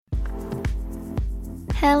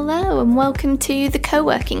Hello and welcome to the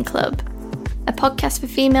Co-working Club, a podcast for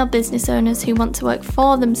female business owners who want to work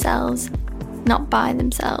for themselves, not by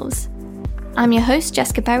themselves. I'm your host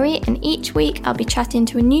Jessica Berry, and each week I'll be chatting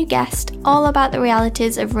to a new guest all about the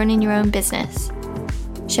realities of running your own business,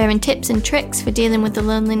 sharing tips and tricks for dealing with the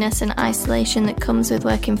loneliness and isolation that comes with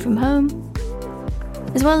working from home,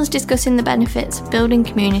 as well as discussing the benefits of building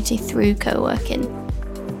community through co-working.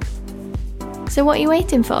 So what are you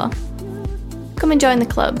waiting for? Come and join the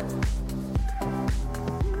club.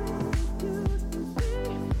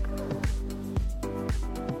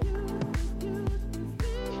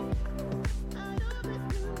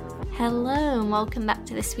 Hello and welcome back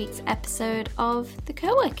to this week's episode of the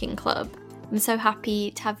Co-working Club. I'm so happy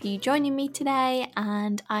to have you joining me today,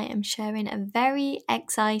 and I am sharing a very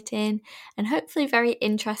exciting and hopefully very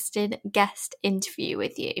interesting guest interview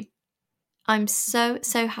with you. I'm so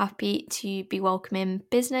happy to be welcoming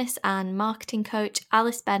business and marketing coach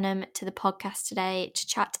Alice Benham to the podcast today to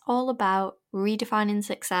chat all about redefining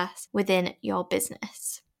success within your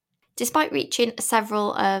business. Despite reaching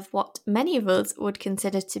several of what many of us would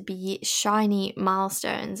consider to be shiny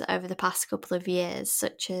milestones over the past couple of years,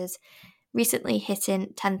 such as recently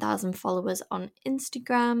hitting 10,000 followers on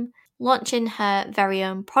Instagram, launching her very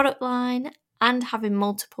own product line, and having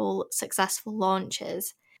multiple successful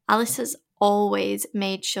launches, Alice has always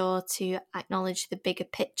made sure to acknowledge the bigger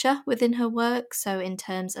picture within her work. So in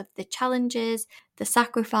terms of the challenges, the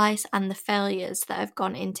sacrifice and the failures that have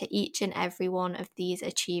gone into each and every one of these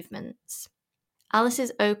achievements.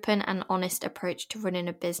 Alice's open and honest approach to running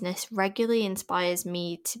a business regularly inspires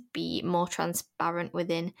me to be more transparent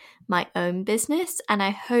within my own business, and I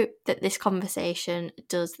hope that this conversation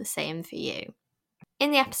does the same for you. In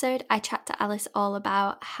the episode, I chat to Alice all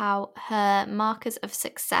about how her markers of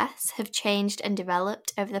success have changed and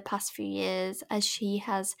developed over the past few years as she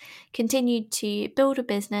has continued to build a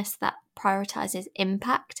business that prioritises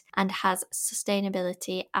impact and has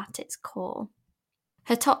sustainability at its core.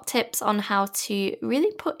 Her top tips on how to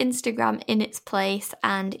really put Instagram in its place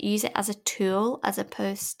and use it as a tool as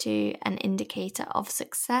opposed to an indicator of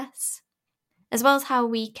success, as well as how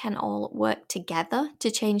we can all work together to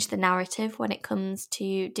change the narrative when it comes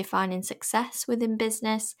to defining success within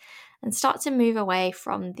business and start to move away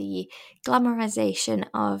from the glamorization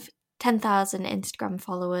of 10,000 Instagram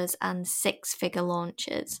followers and six-figure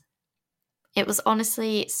launches. It was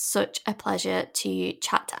honestly such a pleasure to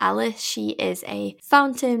chat to Alice. She is a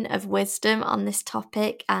fountain of wisdom on this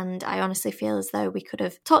topic, and I honestly feel as though we could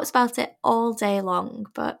have talked about it all day long,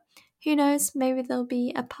 but who knows, maybe there'll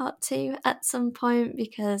be a part 2 at some point,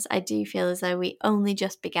 because I do feel as though we only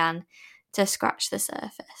just began to scratch the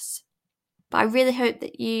surface. But I really hope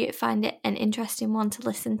that you find it an interesting one to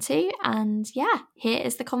listen to, and yeah, here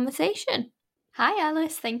is the conversation. Hi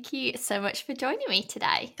Alice, thank you so much for joining me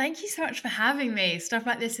today. Thank you so much for having me. Stuff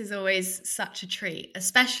like this is always such a treat,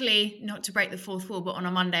 especially not to break the fourth wall, but on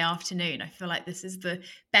a Monday afternoon. I feel like this is the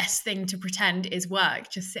best thing to pretend is work,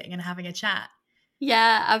 just sitting and having a chat.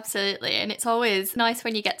 Yeah, absolutely. And it's always nice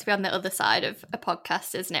when you get to be on the other side of a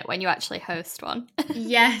podcast, isn't it, when you actually host one?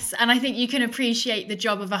 Yes, and I think you can appreciate the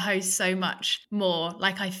job of a host so much more.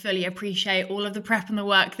 Like, I fully appreciate all of the prep and the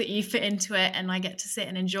work that you fit into it, and I get to sit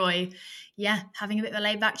and enjoy having a bit of a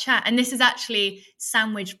laid-back chat. And this is actually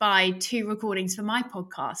sandwiched by 2 recordings for my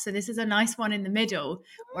podcast. So this is a nice one in the middle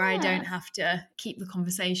where I don't have to keep the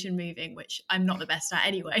conversation moving, which I'm not the best at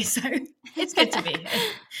anyway. So it's good to be here.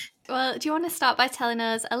 Well, do you want to start by telling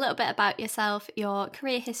us a little bit about yourself, your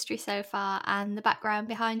career history so far, and the background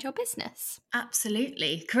behind your business?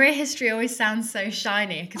 Absolutely. Career history always sounds so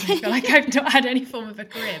shiny because I feel like I've not had any form of a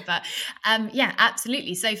career, but yeah,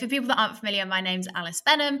 absolutely. So for people that aren't familiar, my name's Alice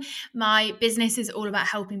Benham. My business is all about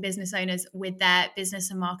helping business owners with their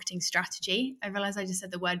business and marketing strategy. I realize I just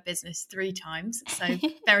said the word business 3 times, so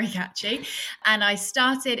very catchy. And I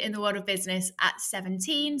started in the world of business at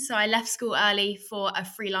 17. So I left school early for a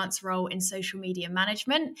freelance role in social media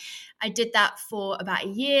management. I did that for about a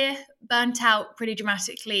year, burnt out pretty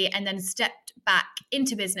dramatically, and then stepped back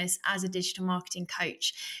into business as a digital marketing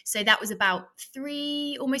coach. So that was about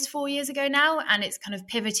almost 4 years ago now, and it's kind of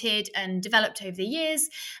pivoted and developed over the years.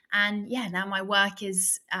 And yeah, now my work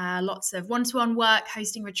is lots of one-to-one work,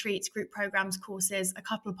 hosting retreats, group programs, courses, a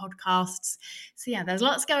couple of podcasts. So yeah, there's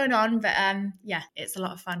lots going on, but yeah, it's a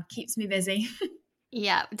lot of fun. Keeps me busy.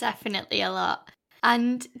 Yeah, definitely a lot.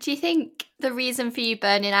 And do you think the reason for you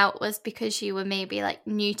burning out was because you were maybe like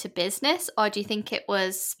new to business, or do you think it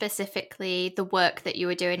was specifically the work that you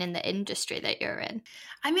were doing in the industry that you're in?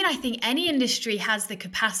 I mean, I think any industry has the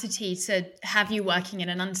capacity to have you working in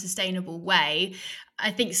an unsustainable way.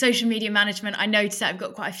 I think social media management, I noticed that I've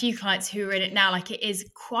got quite a few clients who are in it now. Like, it is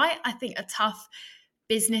quite, I think, a tough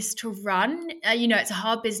business to run. It's a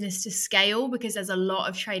hard business to scale because there's a lot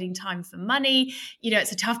of trading time for money.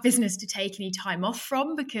 It's a tough business to take any time off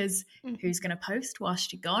from because who's going to post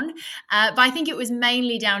whilst you're gone? But I think it was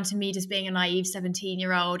mainly down to me just being a naive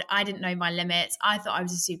 17-year-old. I didn't know my limits. I thought I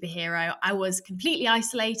was a superhero. I was completely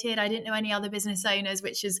isolated. I didn't know any other business owners,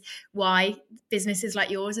 which is why businesses like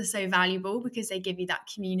yours are so valuable, because they give you that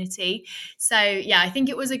community. So yeah, I think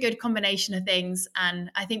it was a good combination of things.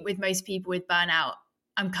 And I think with most people with burnout,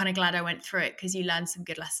 I'm kind of glad I went through it, because you learn some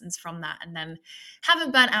good lessons from that, and then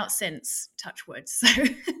haven't burnt out since, touch wood. So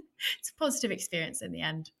it's a positive experience in the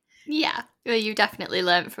end. Yeah, well, you definitely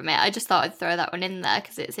learned from it. I just thought I'd throw that one in there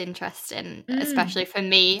because it's interesting, especially for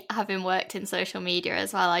me, having worked in social media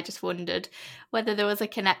as well. I just wondered whether there was a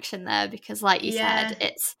connection there, because like you said,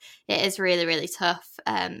 it is really, really tough,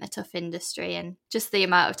 a tough industry, and just the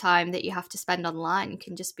amount of time that you have to spend online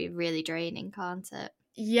can just be really draining, can't it?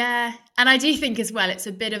 Yeah. And I do think as well, it's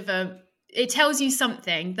a bit of it tells you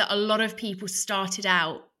something that a lot of people started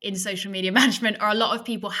out in social media management, or a lot of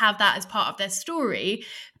people have that as part of their story,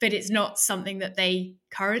 but it's not something that they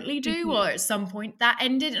currently do, or at some point that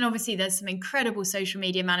ended. And obviously there's some incredible social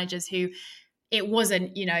media managers who it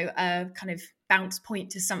wasn't, a kind of bounce point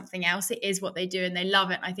to something else. It is what they do and they love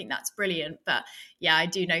it. And I think that's brilliant. But yeah, I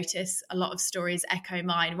do notice a lot of stories echo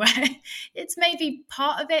mine, where it's maybe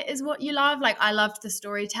part of it is what you love. Like, I loved the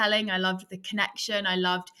storytelling, I loved the connection, I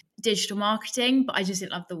loved digital marketing, but I just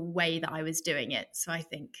didn't love the way that I was doing it. So I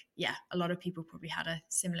think, yeah, a lot of people probably had a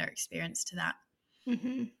similar experience to that.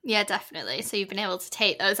 Yeah, definitely. So you've been able to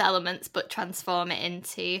take those elements but transform it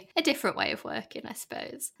into a different way of working, I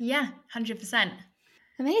suppose. Yeah, 100%.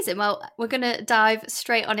 Amazing. Well, we're going to dive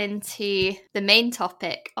straight on into the main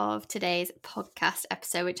topic of today's podcast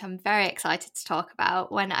episode, which I'm very excited to talk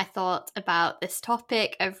about. When I thought about this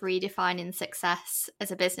topic of redefining success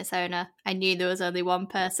as a business owner, I knew there was only one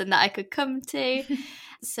person that I could come to.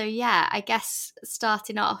 So yeah, I guess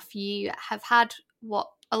starting off, you have had what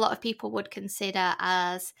a lot of people would consider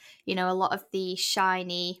as, a lot of the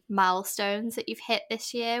shiny milestones that you've hit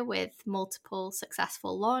this year, with multiple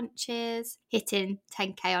successful launches, hitting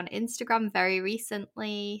 10K on Instagram very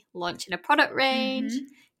recently, launching a product range,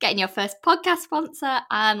 getting your first podcast sponsor,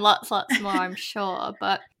 and lots more, I'm sure.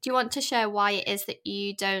 But do you want to share why it is that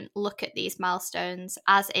you don't look at these milestones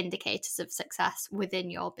as indicators of success within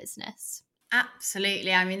your business?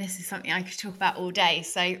 Absolutely. I mean, this is something I could talk about all day.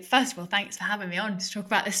 So first of all, thanks for having me on to talk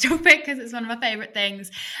about this topic, because it's one of my favorite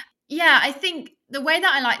things. Yeah, I think the way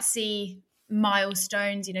that I like to see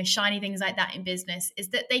milestones, shiny things like that in business, is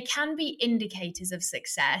that they can be indicators of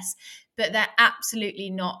success, but they're absolutely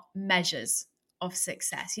not measures of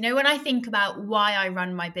success. When I think about why I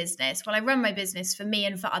run my business, well, I run my business for me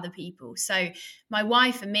and for other people. So my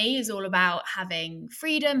why for me is all about having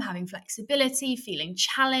freedom, having flexibility, feeling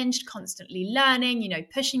challenged, constantly learning,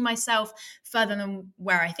 pushing myself further than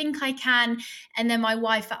where I think I can. And then my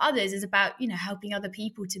why for others is about, helping other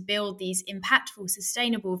people to build these impactful,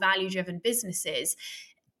 sustainable, value-driven businesses.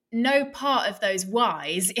 No part of those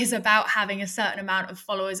whys is about having a certain amount of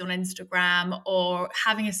followers on Instagram or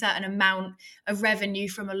having a certain amount of revenue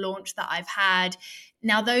from a launch that I've had.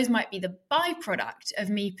 Now, those might be the byproduct of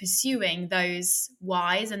me pursuing those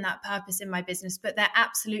whys and that purpose in my business, but they're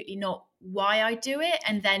absolutely not why I do it.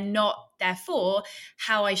 And they're not, therefore,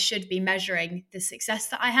 how I should be measuring the success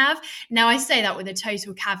that I have. Now, I say that with a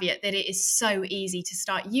total caveat that it is so easy to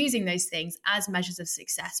start using those things as measures of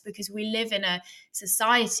success, because we live in a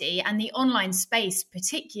society, and the online space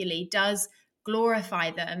particularly does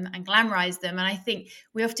glorify them and glamorize them. And I think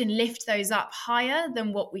we often lift those up higher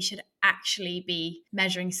than what we should actually be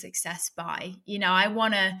measuring success by. I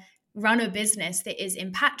want to run a business that is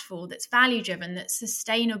impactful, that's value driven, that's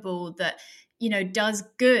sustainable, that, does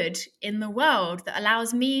good in the world, that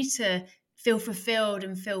allows me to feel fulfilled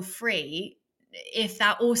and feel free. If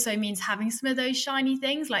that also means having some of those shiny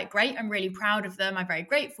things, like, great, I'm really proud of them, I'm very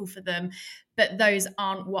grateful for them, but those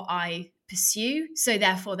aren't what I pursue. So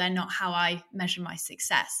therefore, they're not how I measure my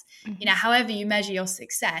success. However you measure your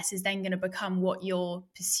success is then going to become what you're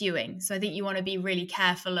pursuing. So I think you want to be really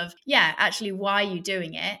careful of, actually, why are you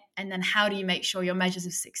doing it? And then how do you make sure your measures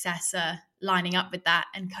of success are lining up with that,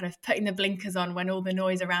 and kind of putting the blinkers on when all the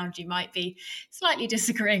noise around you might be slightly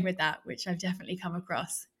disagreeing with that, which I've definitely come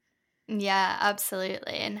across. Yeah,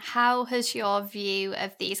 absolutely. And how has your view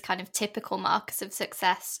of these kind of typical markers of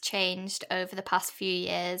success changed over the past few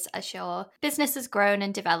years as your business has grown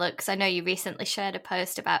and developed? Because I know you recently shared a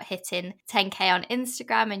post about hitting 10K on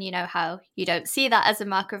Instagram, and how you don't see that as a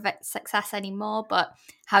marker of success anymore. But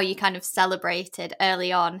how you kind of celebrated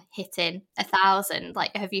early on hitting 1,000.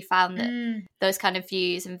 Like, have you found that those kind of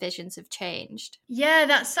views and visions have changed? Yeah,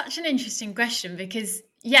 that's such an interesting question because,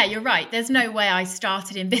 yeah, you're right. There's no way I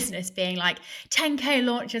started in business being like 10K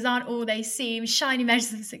launches aren't all they seem, shiny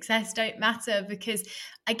measures of success don't matter, because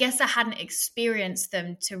I guess I hadn't experienced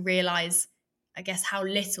them to realize, I guess, how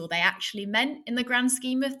little they actually meant in the grand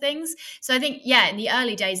scheme of things. So I think, yeah, in the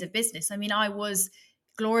early days of business, I mean, I was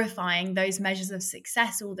glorifying those measures of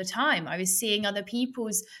success all the time. I was seeing other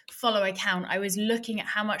people's follower count. I was looking at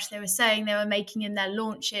how much they were saying they were making in their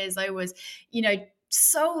launches. I was,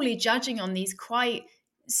 solely judging on these quite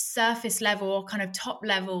surface level or kind of top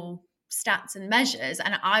level stats and measures.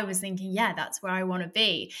 And I was thinking, yeah, that's where I want to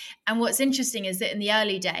be. And what's interesting is that in the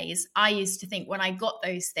early days, I used to think when I got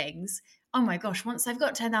those things, oh my gosh, once I've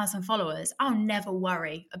got 10,000 followers, I'll never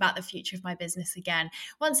worry about the future of my business again.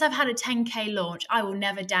 Once I've had a 10K launch, I will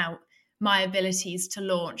never doubt my abilities to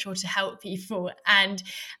launch or to help people. And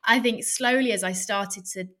I think slowly as I started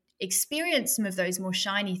to experience some of those more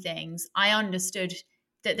shiny things, I understood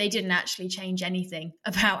that they didn't actually change anything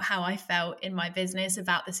about how I felt in my business,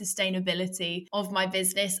 about the sustainability of my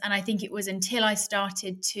business. And I think it was until I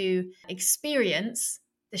started to experience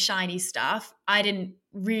the shiny stuff, I didn't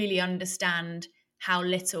really understand how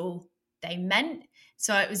little they meant.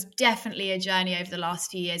 So it was definitely a journey over the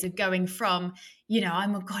last few years of going from, oh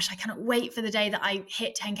my gosh, I cannot wait for the day that I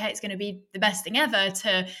hit 10K. It's going to be the best thing ever,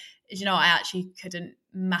 to, I actually couldn't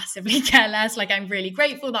massively care less. Like, I'm really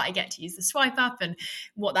grateful that I get to use the swipe up, and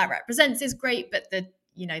what that represents is great. But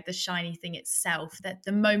the shiny thing itself, that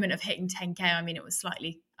the moment of hitting 10K, I mean, it was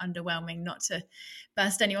slightly underwhelming, not to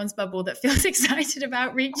burst anyone's bubble that feels excited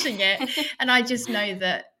about reaching it. And I just know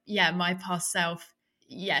that, my past self,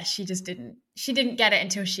 she didn't get it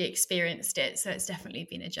until she experienced it. So it's definitely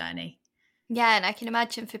been a journey. Yeah, and I can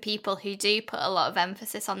imagine for people who do put a lot of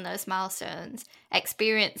emphasis on those milestones,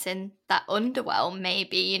 experiencing that underwhelm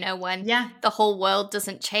maybe, when the whole world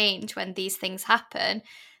doesn't change, when these things happen,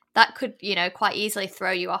 that could, quite easily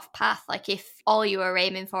throw you off path. Like, if all you were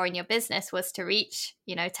aiming for in your business was to reach,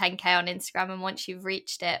 10K on Instagram, and once you've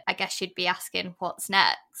reached it, I guess you'd be asking what's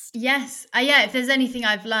next. Yes. If there's anything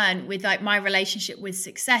I've learned with like my relationship with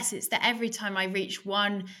success, it's that every time I reach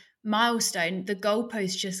one milestone, the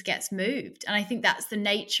goalpost just gets moved. And I think that's the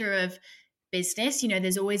nature of business.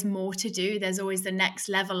 There's always more to do. There's always the next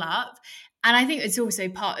level up. And I think it's also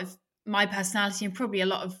part of my personality, and probably a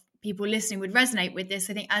lot of people listening would resonate with this.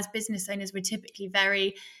 I think as business owners, we're typically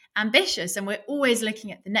very ambitious, and we're always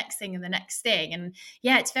looking at the next thing and the next thing. And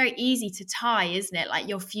it's very easy to tie, isn't it, like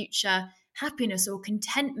your future happiness or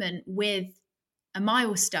contentment with a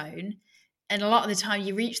milestone. And a lot of the time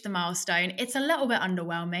you reach the milestone, it's a little bit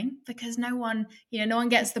underwhelming because no one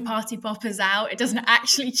gets the party poppers out. It doesn't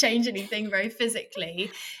actually change anything very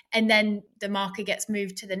physically. And then the marker gets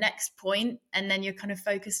moved to the next point, and then you're kind of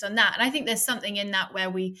focused on that. And I think there's something in that where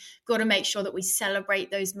we got to make sure that we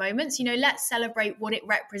celebrate those moments. Let's celebrate what it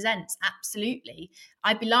represents. Absolutely.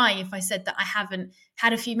 I'd be lying if I said that I haven't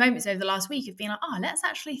had a few moments over the last week of being like, let's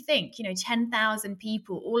actually think, 10,000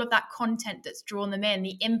 people, all of that content that's drawn them in,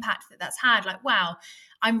 the impact that that's had. Like, wow,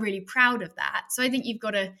 I'm really proud of that. So I think you've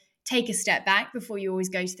got to take a step back before you always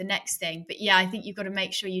go to the next thing. But I think you've got to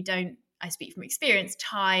make sure you don't, I speak from experience,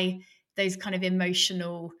 tie those kind of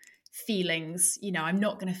emotional feelings. I'm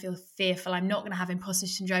not going to feel fearful. I'm not going to have imposter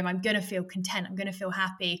syndrome. I'm going to feel content. I'm going to feel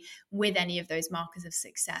happy with any of those markers of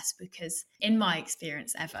success, because in my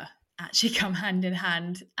experience ever actually come hand in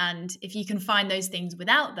hand. And if you can find those things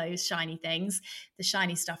without those shiny things, the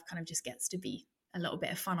shiny stuff kind of just gets to be a little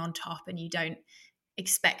bit of fun on top, and you don't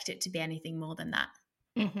expect it to be anything more than that.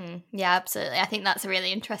 Mm-hmm. Yeah, absolutely. I think that's a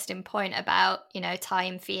really interesting point about,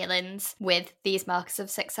 tying feelings with these markers of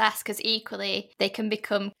success, because equally they can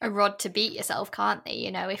become a rod to beat yourself, can't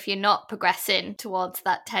they? If you're not progressing towards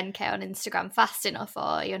that 10K on Instagram fast enough,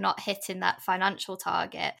 or you're not hitting that financial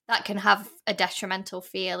target, that can have a detrimental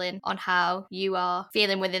feeling on how you are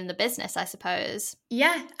feeling within the business, I suppose.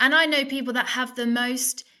 Yeah. And I know people that have the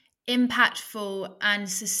most impactful and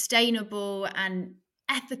sustainable and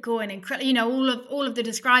ethical and incredible, all of the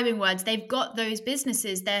describing words. They've got those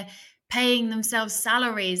businesses. They're paying themselves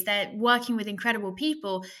salaries. They're working with incredible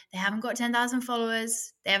people. They haven't got 10,000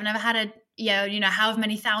 followers. They haven't ever had a however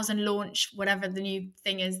many thousand launch, whatever the new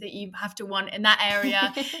thing is that you have to want in that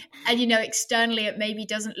area. And externally it maybe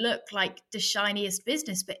doesn't look like the shiniest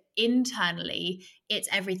business, but internally it's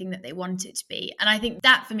everything that they want it to be. And I think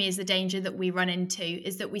that for me is the danger that we run into,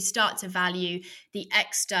 is that we start to value the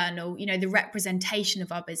external, the representation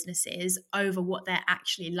of our businesses over what they're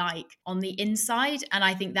actually like on the inside. And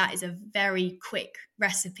I think that is a very quick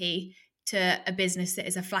recipe to a business that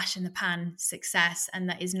is a flash in the pan success and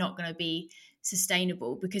that is not going to be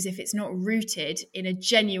sustainable. Because if it's not rooted in a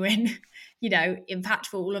genuine,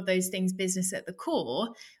 impactful, all of those things, business at the core,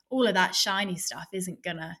 all of that shiny stuff isn't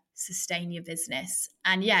going to sustain your business.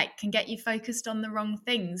 And yeah, it can get you focused on the wrong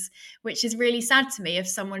things, which is really sad to me if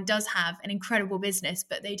someone does have an incredible business,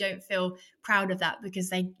 but they don't feel proud of that because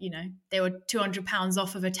they were £200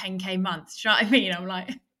 off of a 10K month. Do you know what I mean? I'm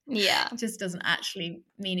like, yeah, it just doesn't actually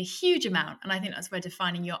mean a huge amount. And I think that's where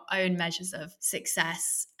defining your own measures of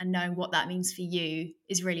success and knowing what that means for you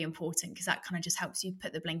is really important, because that kind of just helps you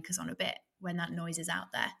put the blinkers on a bit when that noise is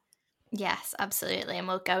out there. Yes, absolutely. And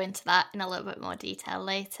we'll go into that in a little bit more detail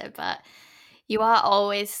later. But you are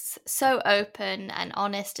always so open and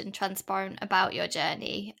honest and transparent about your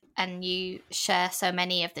journey. And you share so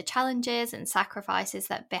many of the challenges and sacrifices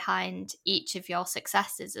that behind each of your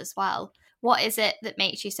successes as well. What is it that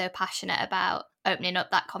makes you so passionate about opening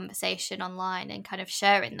up that conversation online and kind of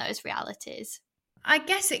sharing those realities? I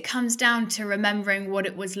guess it comes down to remembering what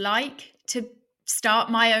it was like to start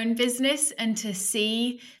my own business and to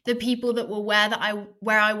see the people that were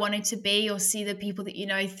where I wanted to be, or see the people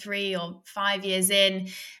that 3 or 5 years in.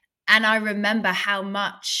 And I remember how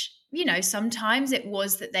much, sometimes it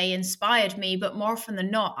was that they inspired me, but more often than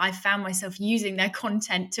not, I found myself using their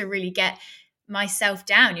content to really get myself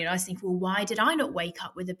down. I was thinking, well, why did I not wake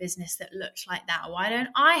up with a business that looked like that? Why don't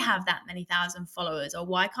I have that many thousand followers? Or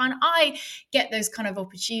why can't I get those kind of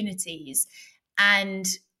opportunities? And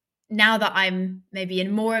now that I'm maybe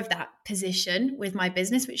in more of that position with my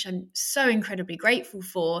business, which I'm so incredibly grateful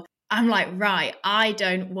for, I'm like, right, I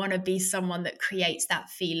don't want to be someone that creates that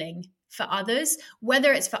feeling for others,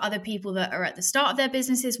 whether it's for other people that are at the start of their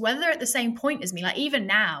businesses, whether they're at the same point as me. Like even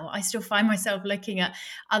now, I still find myself looking at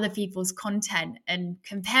other people's content and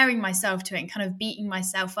comparing myself to it and kind of beating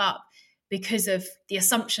myself up because of the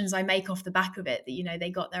assumptions I make off the back of it, that, they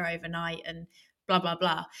got there overnight and blah, blah,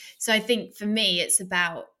 blah. So I think for me, it's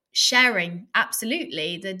about sharing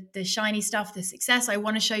absolutely the shiny stuff, the success. I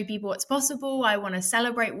want to show people what's possible. I want to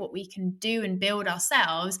celebrate what we can do and build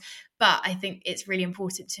ourselves. But I think it's really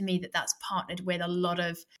important to me that that's partnered with a lot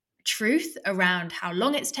of truth around how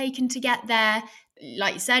long it's taken to get there.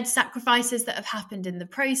 Like you said, sacrifices that have happened in the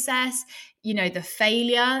process, the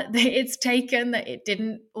failure that it's taken, that it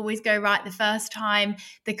didn't always go right the first time,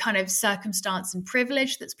 the kind of circumstance and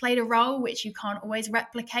privilege that's played a role, which you can't always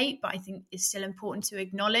replicate, but I think is still important to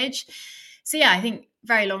acknowledge. So yeah, I think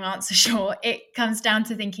very long answer short, it comes down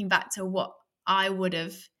to thinking back to what I would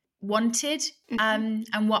have wanted, and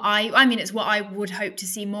what it's what I would hope to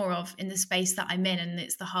see more of in the space that I'm in. And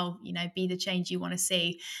it's the whole, be the change you want to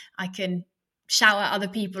see. I can shout at other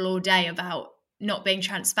people all day about not being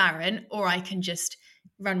transparent, or I can just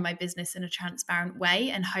run my business in a transparent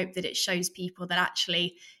way and hope that it shows people that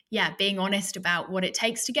actually, being honest about what it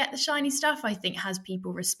takes to get the shiny stuff, I think has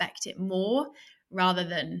people respect it more rather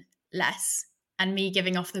than less. And me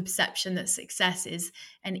giving off the perception that success is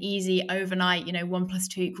an easy overnight, 1 +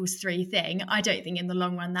 2 = 3 thing, I don't think in the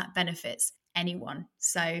long run that benefits anyone.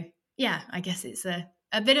 So yeah, I guess it's a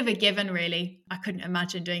bit of a given, really. I couldn't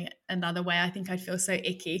imagine doing it another way. I think I'd feel so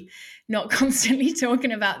icky not constantly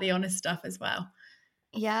talking about the honest stuff as well.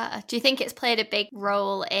 Yeah. Do you think it's played a big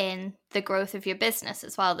role in the growth of your business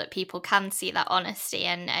as well, that people can see that honesty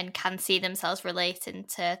and can see themselves relating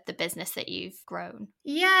to the business that you've grown?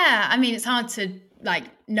 Yeah, I mean, it's hard to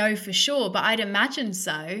know for sure, but I'd imagine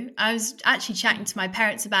so. I was actually chatting to my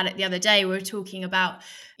parents about it the other day. We were talking about,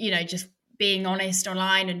 just being honest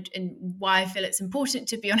online and why I feel it's important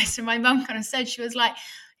to be honest. And my mum kind of said, she was like,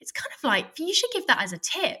 it's kind of like, you should give that as a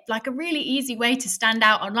tip, like a really easy way to stand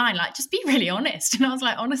out online, like just be really honest. And I was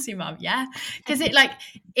like, honestly, Mum, yeah. Because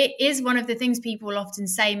it is one of the things people often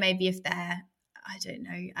say, maybe if they're, I don't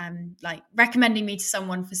know, recommending me to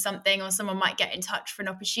someone for something, or someone might get in touch for an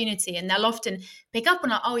opportunity, and they'll often pick up on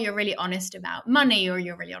like, oh, you're really honest about money, or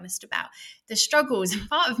you're really honest about the struggles. And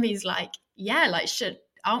part of me is like, yeah,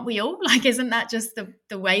 aren't we all? Isn't that just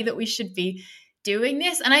the way that we should be doing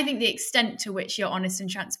this? And I think the extent to which you're honest and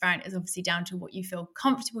transparent is obviously down to what you feel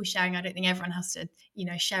comfortable sharing. I don't think everyone has to,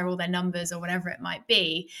 share all their numbers or whatever it might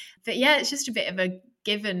be. But yeah, it's just a bit of a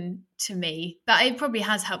given to me. But it probably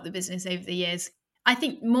has helped the business over the years. I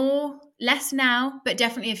think less now, but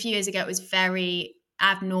definitely a few years ago, it was very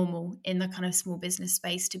abnormal in the kind of small business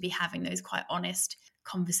space to be having those quite honest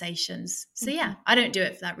conversations. So yeah, I don't do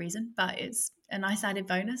it for that reason, but it's a nice added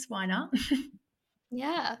bonus. Why not?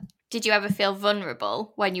 Yeah. Did you ever feel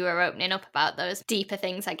vulnerable when you were opening up about those deeper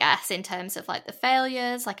things, I guess, in terms of the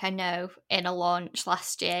failures? I know in a launch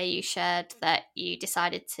last year, you shared that you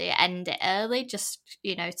decided to end it early just,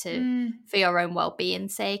 for your own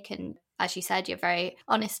well-being's sake. And as you said, you're very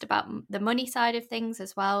honest about the money side of things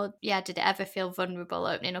as well. Yeah, did it ever feel vulnerable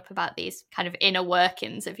opening up about these kind of inner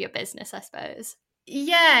workings of your business, I suppose?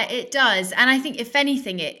 Yeah, it does. And I think if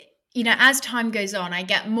anything, as time goes on, I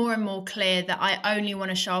get more and more clear that I only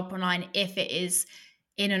want to show up online if it is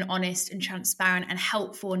in an honest and transparent and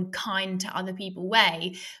helpful and kind to other people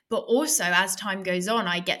way. But also as time goes on,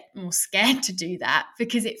 I get more scared to do that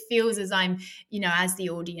because it feels as I'm, as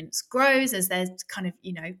the audience grows, as there's kind of,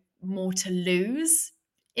 more to lose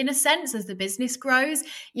in a sense, as the business grows.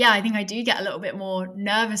 Yeah, I think I do get a little bit more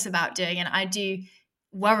nervous about doing it. And I do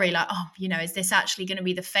worry like, is this actually going to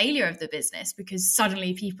be the failure of the business? Because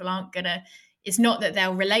suddenly people aren't going to, it's not that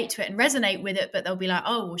they'll relate to it and resonate with it, but they'll be like,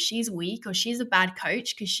 oh, well, she's weak, or she's a bad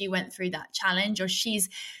coach because she went through that challenge, or she's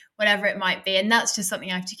whatever it might be. And that's just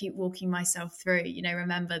something I have to keep walking myself through.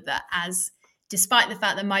 Remember that despite the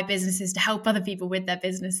fact that my business is to help other people with their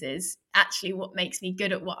businesses, actually what makes me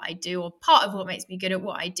good at what I do, or part of what makes me good at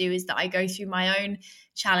what I do, is that I go through my own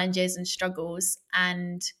challenges and struggles.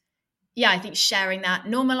 And yeah, I think sharing that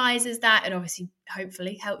normalizes that. It obviously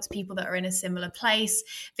hopefully helps people that are in a similar place.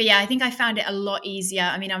 But yeah, I think I found it a lot easier.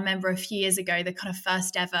 I mean, I remember a few years ago, the kind of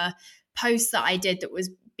first ever post that I did that was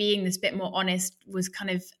being this bit more honest was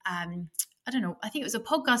kind of, I don't know, I think it was a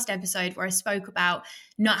podcast episode where I spoke about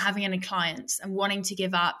not having any clients and wanting to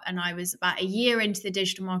give up. And I was about a year into the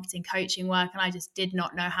digital marketing coaching work, and I just did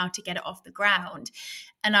not know how to get it off the ground.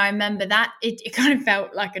 And I remember that it kind of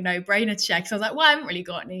felt like a no-brainer to share, because I was like, well, I haven't really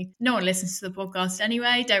got no one listens to the podcast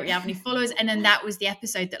anyway, don't really have any followers. And then that was the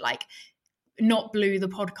episode that like not blew the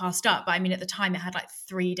podcast up, but I mean, at the time it had like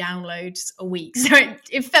 3 downloads a week. So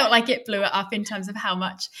it felt like it blew it up in terms of how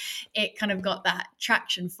much it kind of got that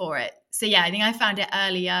traction for it. So yeah, I think I found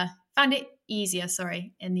it easier,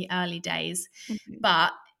 in the early days. Mm-hmm.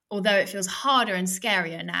 But although it feels harder and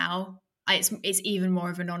scarier now, it's even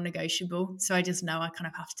more of a non-negotiable. So I just know I kind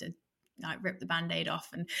of have to rip the Band-Aid off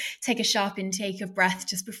and take a sharp intake of breath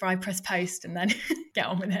just before I press post, and then get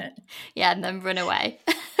on with it. Yeah, and then run away.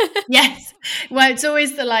 Yes. Well, it's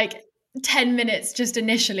always the 10 minutes just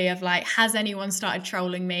initially of has anyone started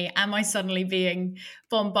trolling me? Am I suddenly being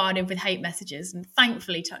bombarded with hate messages? And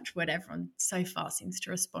thankfully, touch wood, everyone so far seems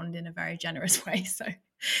to respond in a very generous way. So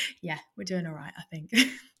yeah, we're doing all right, I think.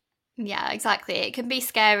 Yeah, exactly. It can be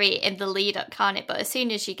scary in the lead up, can't it? But as soon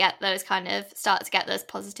as you get those start to get those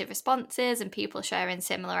positive responses and people sharing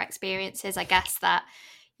similar experiences, I guess that,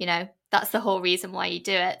 that's the whole reason why you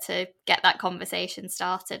do it, to get that conversation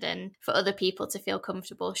started and for other people to feel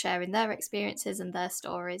comfortable sharing their experiences and their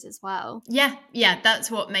stories as well. Yeah, that's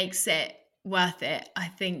what makes it worth it. I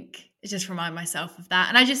think just remind myself of that.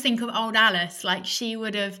 And I just think of old Alice, she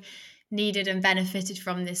would have needed and benefited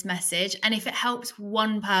from this message. And if it helps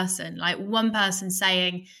one person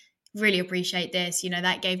saying, really appreciate this,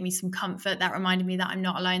 that gave me some comfort, that reminded me that I'm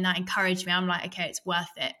not alone, that encouraged me, I'm like, okay, it's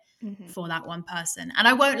worth it. Mm-hmm. For that one person. And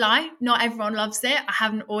I won't lie, not everyone loves it. I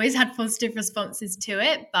haven't always had positive responses to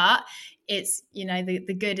it, but it's,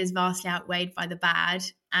 the good is vastly outweighed by the bad.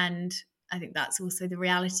 And I think that's also the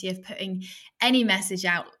reality of putting any message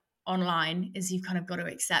out online, is you've kind of got to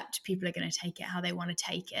accept people are going to take it how they want to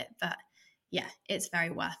take it. But yeah, it's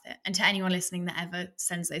very worth it. And to anyone listening that ever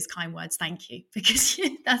sends those kind words, thank you, because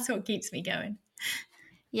that's what keeps me going.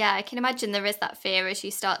 Yeah, I can imagine there is that fear as you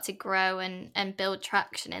start to grow and build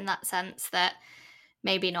traction, in that sense that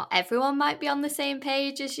maybe not everyone might be on the same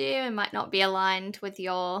page as you and might not be aligned with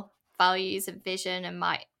your values and vision, and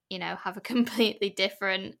might, have a completely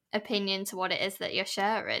different opinion to what it is that you're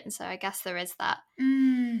sharing. So I guess there is that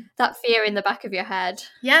fear in the back of your head.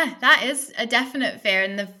 Yeah, that is a definite fear,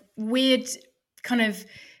 and the weird kind of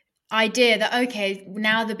idea that, okay,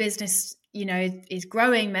 now the business is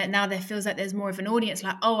growing, but now there feels like there's more of an audience,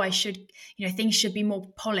 I should, things should be more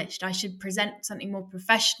polished, I should present something more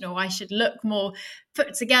professional, I should look more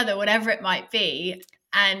put together, whatever it might be.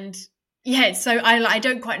 And yeah, so I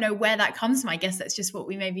don't quite know where that comes from. I guess that's just what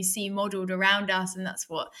we maybe see modeled around us, and that's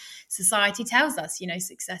what society tells us,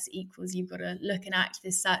 success equals you've got to look and act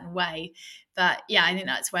this certain way. But yeah, I think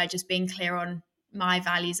that's where just being clear on my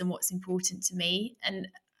values and what's important to me. And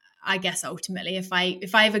I guess ultimately, if I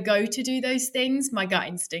ever go to do those things, my gut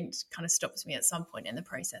instinct kind of stops me at some point in the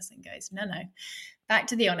process and goes, no, back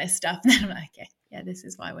to the honest stuff. And then I'm like, okay, yeah, this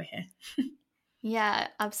is why we're here. Yeah,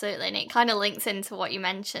 absolutely. And it kind of links into what you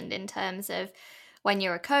mentioned in terms of when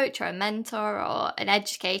you're a coach or a mentor or an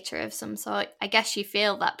educator of some sort. I guess you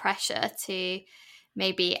feel that pressure to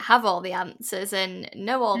maybe have all the answers and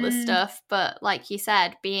know all the stuff, but like you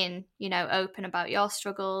said, being, you know, open about your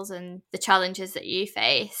struggles and the challenges that you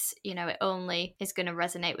face, you know, it only is going to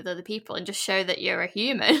resonate with other people and just show that you're a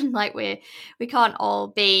human. Like we can't all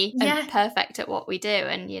be perfect at what we do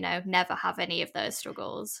and, you know, never have any of those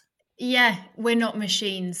struggles. Yeah, we're not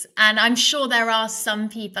machines. And I'm sure there are some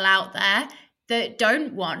people out there that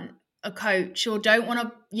don't want a coach or don't want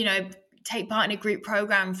to, you know, take part in a group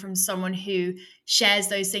program from someone who shares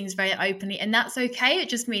those things very openly. And that's okay. It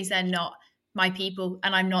just means they're not my people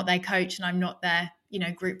and I'm not their coach and I'm not their, you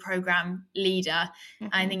know, group program leader.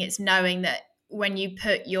 I think it's knowing that when you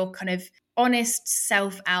put your kind of honest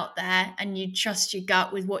self out there and you trust your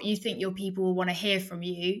gut with what you think your people will want to hear from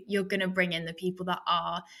you, you're going to bring in the people that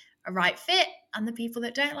are a right fit, and the people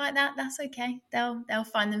that don't like that, that's okay. They'll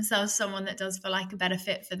find themselves someone that does feel like a better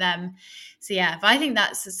fit for them. So yeah, but I think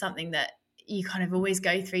that's something that you kind of always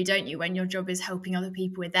go through, don't you? When your job is helping other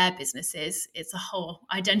people with their businesses, it's a whole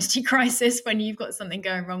identity crisis when you've got something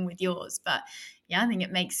going wrong with yours. But yeah, I think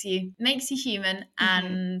it makes you human.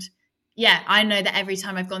 And yeah, I know that every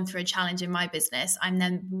time I've gone through a challenge in my business, I'm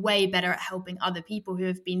then way better at helping other people who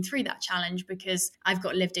have been through that challenge because I've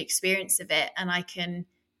got lived experience of it and I can,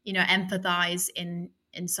 you know, empathize in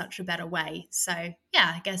such a better way. So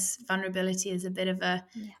yeah, I guess vulnerability is a bit of a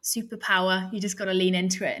superpower. You just got to lean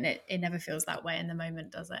into it, and it never feels that way in the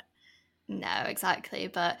moment, does it? No, exactly.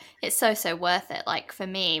 But it's so worth it. Like for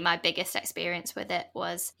me, my biggest experience with it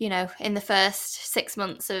was, you know, in the first 6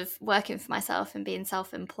 months of working for myself and being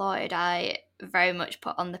self-employed, I very much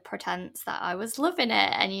put on the pretense that I was loving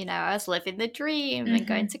it and, you know, I was living the dream and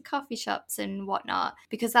going to coffee shops and whatnot,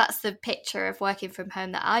 because that's the picture of working from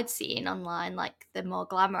home that I'd seen online, like the more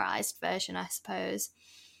glamorized version, I suppose.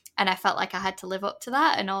 And I felt like I had to live up to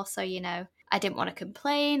that. And also, you know, I didn't want to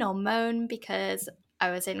complain or moan because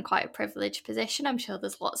I was in quite a privileged position. I'm sure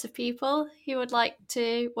there's lots of people who would like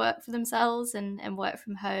to work for themselves and work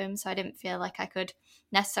from home. So I didn't feel like I could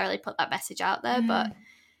necessarily put that message out there. But,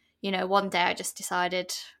 you know, one day I just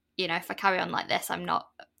decided, you know, if I carry on like this,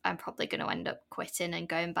 I'm probably going to end up quitting and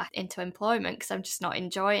going back into employment because I'm just not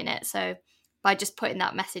enjoying it. So by just putting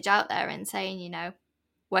that message out there and saying, you know,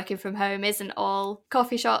 working from home isn't all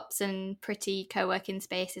coffee shops and pretty co-working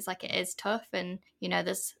spaces, like it is tough and, you know,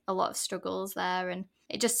 there's a lot of struggles there. And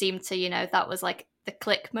it just seemed to, you know, that was like the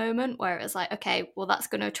click moment where it was like, okay, well, that's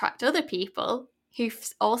going to attract other people who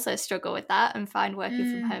also struggle with that and find working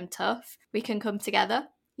from home tough. We can come together,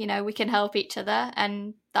 you know, we can help each other.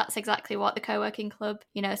 And that's exactly what the co-working club,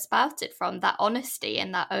 you know, spouted from, that honesty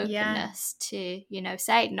and that openness to, you know,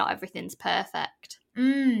 say not everything's perfect.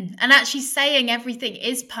 And actually saying everything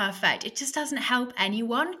is perfect, it just doesn't help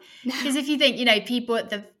anyone. Because if you think, you know, people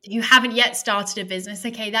who haven't yet started a business,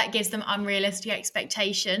 okay, that gives them unrealistic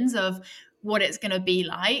expectations of what it's going to be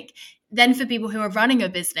like. Then for people who are running a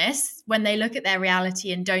business, when they look at their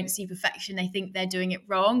reality and don't see perfection, they think they're doing it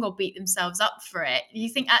wrong or beat themselves up for it. You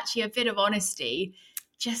think actually a bit of honesty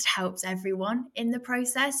just helps everyone in the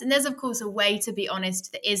process. And there's, of course, a way to be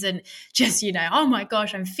honest that isn't just, you know, oh my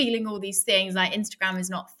gosh, I'm feeling all these things. Like Instagram is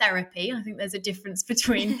not therapy. I think there's a difference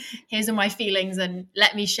between here's all my feelings and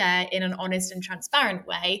let me share in an honest and transparent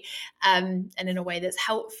way, and in a way that's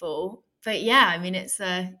helpful. But yeah, I mean, it's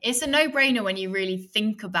a no-brainer when you really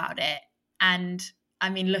think about it. And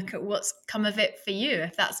I mean, look at what's come of it for you.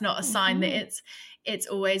 If that's not a sign that it's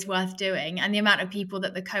always worth doing. And the amount of people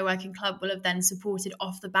that the co-working club will have then supported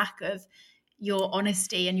off the back of your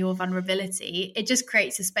honesty and your vulnerability, it just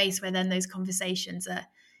creates a space where then those conversations are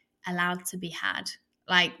allowed to be had.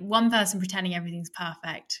 Like one person pretending everything's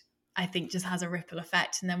perfect, I think just has a ripple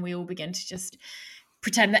effect. And then we all begin to just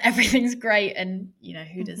pretend that everything's great. And, you know,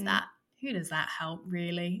 who does that? Who does that help,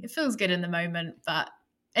 really? It feels good in the moment, but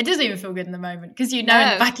it doesn't even feel good in the moment because you know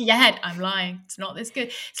in the back of your head, I'm lying. It's not this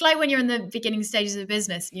good. It's like when you're in the beginning stages of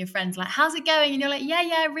business and your friend's like, how's it going? And you're like,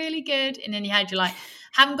 yeah, really good. And in your head, you're like,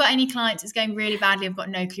 haven't got any clients. It's going really badly. I've got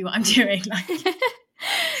no clue what I'm doing. Like,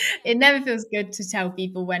 it never feels good to tell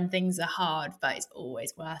people when things are hard, but it's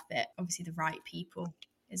always worth it. Obviously, the right people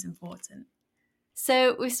is important.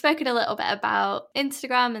 So we've spoken a little bit about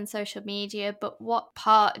Instagram and social media, but what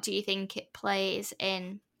part do you think it plays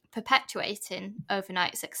in perpetuating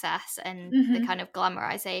overnight success and the kind of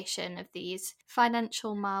glamorization of these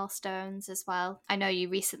financial milestones as well? I know you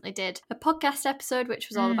recently did a podcast episode which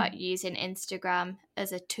was all about using Instagram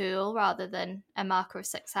as a tool rather than a marker of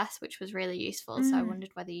success, which was really useful. So I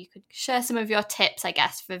wondered whether you could share some of your tips, I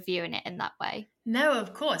guess, for viewing it in that way. No,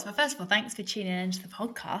 of course. Well, first of all, thanks for tuning into the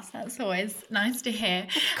podcast. That's always nice to hear.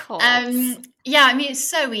 Of course. Yeah, I mean, it's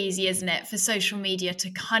so easy, isn't it, for social media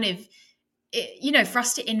to kind of for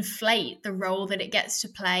us to inflate the role that it gets to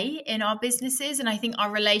play in our businesses. And I think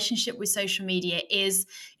our relationship with social media is,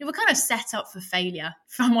 we're kind of set up for failure,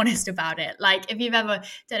 if I'm honest about it. Like, if you've ever,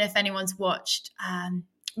 don't know if anyone's watched,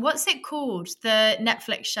 what's it called? The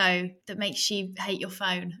Netflix show that makes you hate your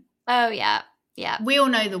phone. Oh, yeah. Yeah. We all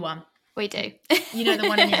know the one. We do. You know the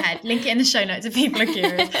one in your head. Link it in the show notes if people are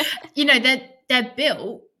curious. They're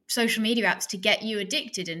built, social media apps, to get you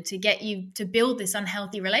addicted and to get you to build this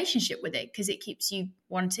unhealthy relationship with it, because it keeps you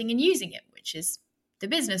wanting and using it, which is the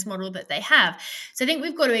business model that they have. So I think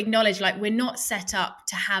we've got to acknowledge, like, we're not set up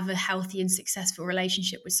to have a healthy and successful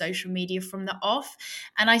relationship with social media from the off.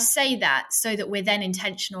 And I say that so that we're then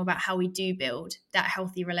intentional about how we do build that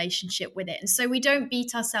healthy relationship with it. And so we don't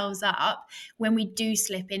beat ourselves up when we do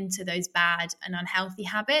slip into those bad and unhealthy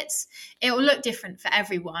habits. It will look different for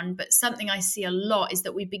everyone, but something I see a lot is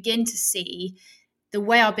that we begin to see the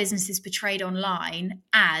way our business is portrayed online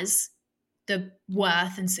as the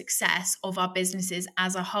worth and success of our businesses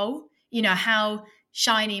as a whole. How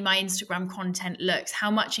shiny my Instagram content looks, how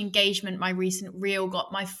much engagement my recent reel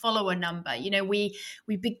got, my follower number. We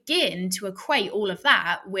begin to equate all of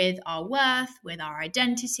that with our worth, with our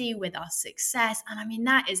identity, with our success. And I mean,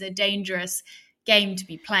 that is a dangerous game to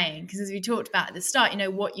be playing, because as we talked about at the start,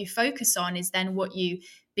 what you focus on is then what you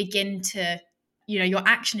begin to, your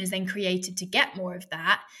action is then created to get more of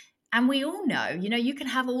that. And we all know, you can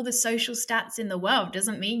have all the social stats in the world.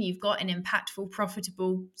 Doesn't mean you've got an impactful,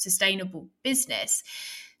 profitable, sustainable business.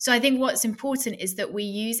 So I think what's important is that we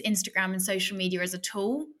use Instagram and social media as a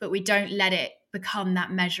tool, but we don't let it become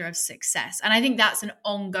that measure of success. And I think that's an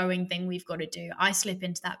ongoing thing we've got to do. I slip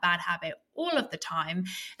into that bad habit all of the time.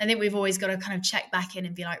 I think we've always got to kind of check back in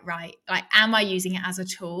and be like, right, like, am I using it as a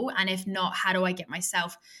tool? And if not, how do I get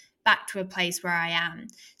myself back to a place where I am?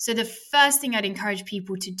 So the first thing I'd encourage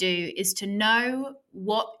people to do is to know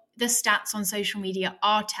what the stats on social media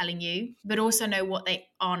are telling you, but also know what they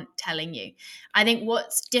aren't telling you. I think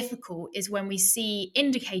what's difficult is when we see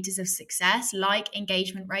indicators of success like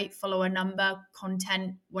engagement rate, follower number,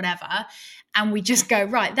 content, whatever, and we just go,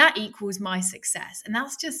 right, that equals my success. And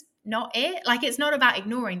that's just not it. Like, it's not about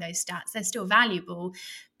ignoring those stats. They're still valuable,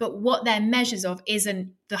 but what they're measures of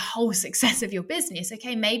isn't the whole success of your business.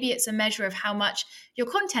 Okay, maybe it's a measure of how much your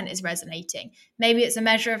content is resonating. Maybe it's a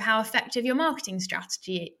measure of how effective your marketing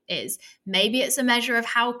strategy is. Maybe it's a measure of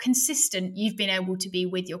how consistent you've been able to be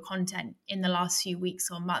with your content in the last few weeks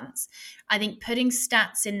or months. I think putting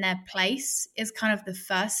stats in their place is kind of the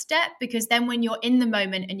first step, because then when you're in the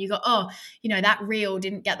moment and you go, oh, that reel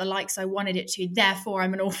didn't get the likes I wanted it to, therefore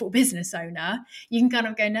I'm an awful business owner, you can kind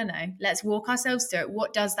of go, no, let's walk ourselves through it.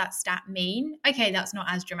 What does that stat mean? Okay, that's not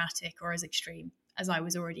as dramatic or as extreme as I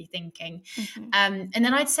was already thinking. Mm-hmm. And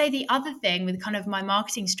then I'd say the other thing with kind of my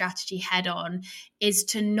marketing strategy head on is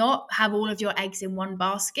to not have all of your eggs in one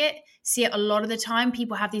basket. See it a lot of the time.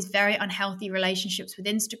 People have these very unhealthy relationships with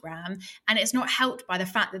Instagram, and it's not helped by the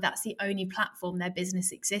fact that that's the only platform their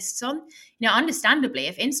business exists on. Understandably,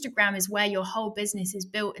 if Instagram is where your whole business is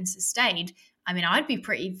built and sustained, I mean, I'd be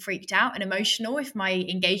pretty freaked out and emotional if my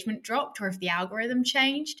engagement dropped or if the algorithm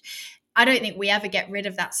changed. I don't think we ever get rid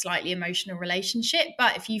of that slightly emotional relationship.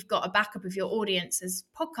 But if you've got a backup of your audience as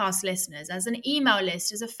podcast listeners, as an email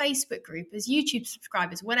list, as a Facebook group, as YouTube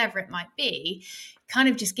subscribers, whatever it might be, kind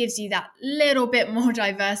of just gives you that little bit more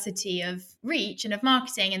diversity of reach and of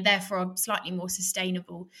marketing, and therefore a slightly more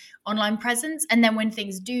sustainable online presence. And then when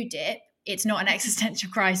things do dip, it's not an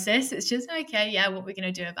existential crisis. It's just, okay, yeah, what we're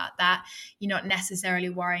going to do about that. You're not necessarily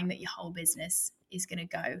worrying that your whole business is going to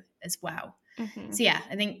go as well. Mm-hmm. So yeah,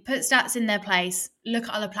 I think put stats in their place, look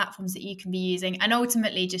at other platforms that you can be using, and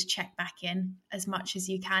ultimately just check back in as much as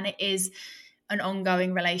you can. It is an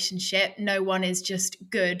ongoing relationship. No one is just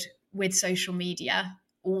good with social media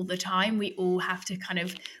all the time. We all have to kind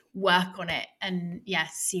of work on it and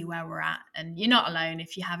see where we're at. And you're not alone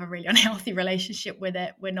if you have a really unhealthy relationship with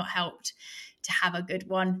it. We're not helped to have a good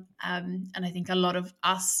one. And I think a lot of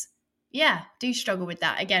us, do struggle with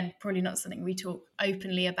that. Again, probably not something we talk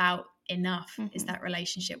openly about enough, is that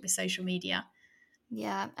relationship with social media.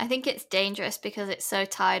 Yeah, I think it's dangerous because it's so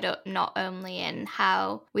tied up not only in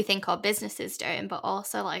how we think our business is doing, but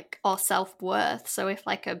also like our self-worth. So if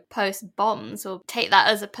like a post bombs, we'll take that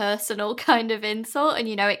as a personal kind of insult, and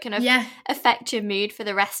it can affect your mood for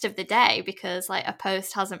the rest of the day because like a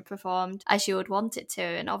post hasn't performed as you would want it to.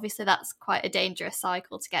 And obviously that's quite a dangerous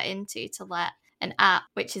cycle to get into, to let an app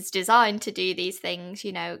which is designed to do these things,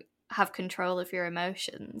 have control of your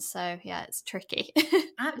emotions. So yeah, it's tricky.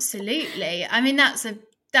 Absolutely. I mean, that's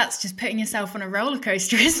that's just putting yourself on a roller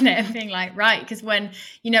coaster, isn't it? And being like, right, because when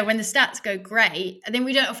the stats go great, I think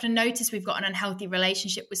we don't often notice we've got an unhealthy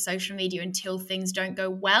relationship with social media until things don't go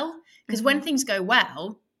well. Because when things go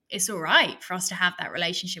well, it's all right for us to have that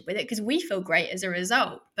relationship with it because we feel great as a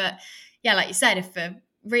result. But yeah, like you said, if a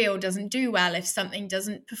reel doesn't do well, if something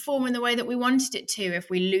doesn't perform in the way that we wanted it to, if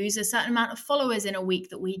we lose a certain amount of followers in a week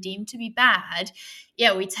that we deem to be bad,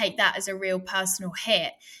 yeah, we take that as a real personal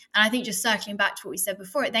hit. And I think just circling back to what we said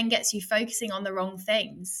before, it then gets you focusing on the wrong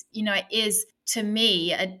things. It is, to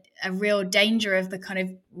me, a real danger of the kind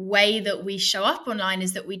of way that we show up online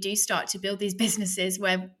is that we do start to build these businesses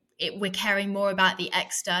where we're caring more about the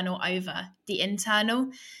external over the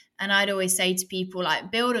internal. And I'd always say to people,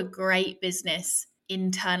 like, build a great business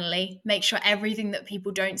internally. Make sure everything that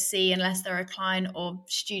people don't see unless they're a client or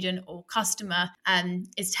student or customer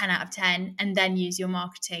is 10 out of 10, and then use your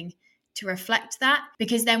marketing to reflect that.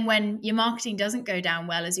 Because then when your marketing doesn't go down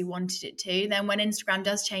well as you wanted it to, then when Instagram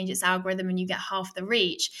does change its algorithm and you get half the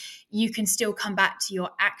reach, you can still come back to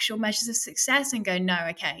your actual measures of success and go, no,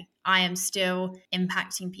 okay, I am still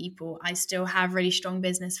impacting people. I still have really strong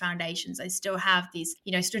business foundations. I still have these,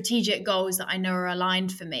 strategic goals that I know are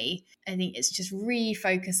aligned for me. I think it's just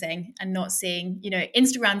refocusing and not seeing,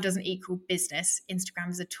 Instagram doesn't equal business. Instagram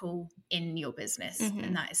is a tool in your business.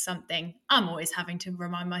 And that is something I'm always having to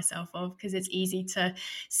remind myself of, because it's easy to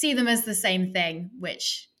see them as the same thing,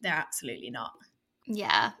 which they're absolutely not.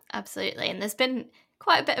 Yeah, absolutely. And there's been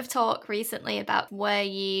quite a bit of talk recently about where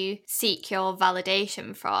you seek your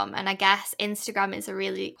validation from. And I guess Instagram is a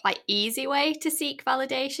really quite easy way to seek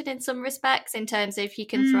validation in some respects, in terms of you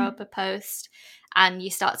can throw up a post and you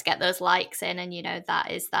start to get those likes in, and that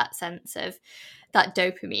is that sense of that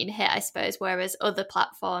dopamine hit, I suppose. Whereas other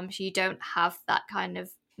platforms, you don't have that kind of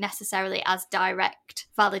necessarily as direct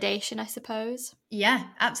validation, I suppose. Yeah,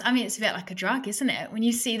 absolutely. I mean, it's a bit like a drug, isn't it? When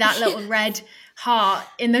you see that little red heart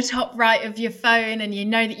in the top right of your phone and you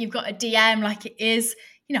know that you've got a DM, like it is,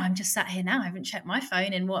 I'm just sat here now. I haven't checked my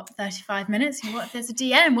phone in 35 minutes. What if there's a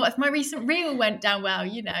DM? What if my recent reel went down well?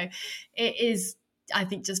 It is, I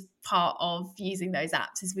think, just part of using those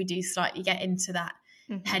apps as we do slightly get into that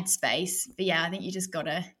headspace. But yeah, I think you just got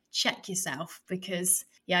to check yourself, because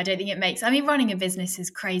I don't think it makes, running a business is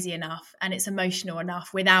crazy enough and it's emotional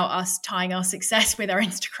enough without us tying our success with our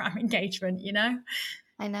Instagram engagement,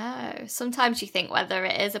 I know. Sometimes you think whether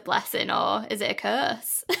it is a blessing or is it a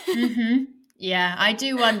curse? Yeah, I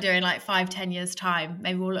do wonder in like 5-10 years time,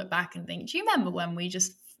 maybe we'll look back and think, do you remember when we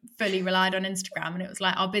just fully relied on Instagram and it was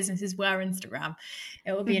like our businesses were Instagram?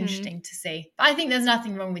 It will be interesting to see. But I think there's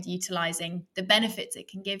nothing wrong with utilizing the benefits it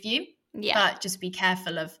can give you, but just be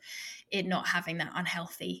careful of it not having that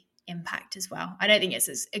unhealthy impact as well. I don't think it's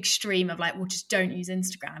as extreme of like, well, just don't use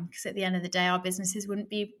Instagram, because at the end of the day, our businesses wouldn't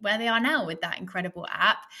be where they are now with that incredible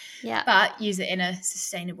app. Yeah. But use it in a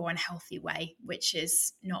sustainable and healthy way, which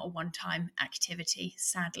is not a one-time activity,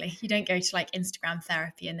 sadly. You don't go to like Instagram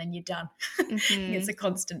therapy and then you're done. It's a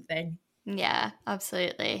constant thing. Yeah,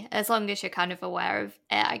 absolutely. As long as you're kind of aware of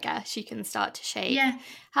it, I guess you can start to shape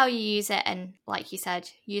how you use it, and like you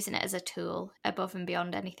said, using it as a tool above and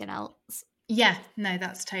beyond anything else. Yeah, no,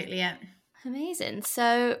 that's totally it. Amazing.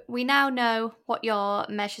 So we now know what your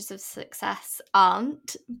measures of success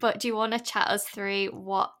aren't, but do you want to chat us through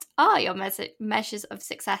what are your measures of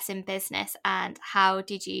success in business, and how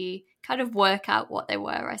did you kind of work out what they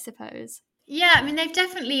were, I suppose? Yeah, they've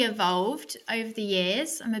definitely evolved over the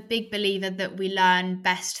years. I'm a big believer that we learn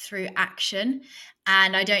best through action.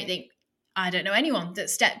 And I don't know anyone that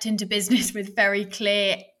stepped into business with very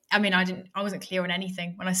clear, I wasn't clear on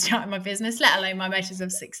anything when I started my business, let alone my measures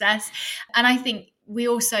of success. And I think we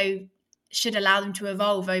also should allow them to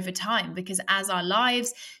evolve over time, because as our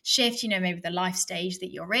lives shift, maybe the life stage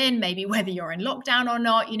that you're in, maybe whether you're in lockdown or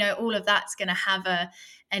not, all of that's going to have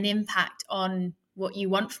an impact on what you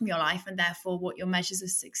want from your life, and therefore what your measures of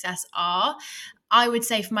success are. I would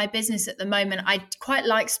say for my business at the moment, I quite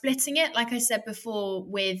like splitting it, like I said before,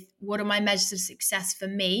 with what are my measures of success for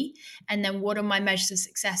me, and then what are my measures of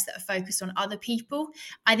success that are focused on other people.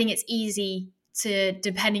 I think it's easy to,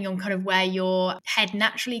 depending on kind of where your head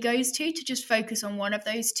naturally goes to just focus on one of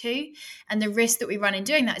those two. And the risk that we run in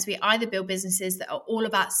doing that is we either build businesses that are all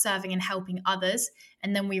about serving and helping others,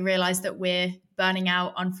 and then we realize that we're burning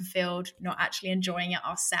out, unfulfilled, not actually enjoying it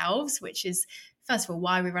ourselves, which is, first of all,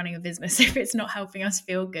 why we're running a business if it's not helping us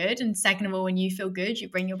feel good. And second of all, when you feel good, you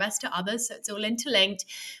bring your best to others. So it's all interlinked.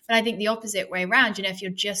 But I think the opposite way around, if you're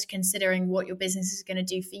just considering what your business is going to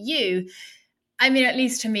do for you, at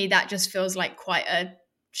least to me, that just feels like quite a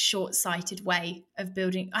short-sighted way of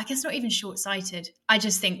building. I guess not even short-sighted. I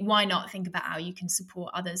just think, why not think about how you can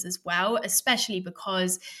support others as well, especially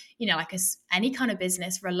because, like any kind of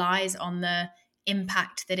business relies on the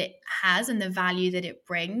impact that it has and the value that it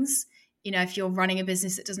brings. If you're running a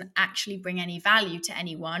business that doesn't actually bring any value to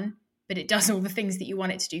anyone, but it does all the things that you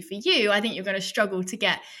want it to do for you, I think you're going to struggle to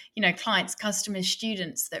get, clients, customers,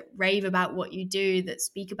 students that rave about what you do, that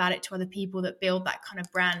speak about it to other people, that build that kind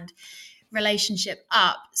of brand relationship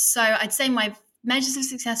up. So I'd say my measures of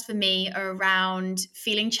success for me are around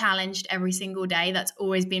feeling challenged every single day. That's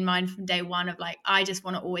always been mine from day one, of like, I just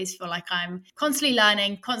want to always feel like I'm constantly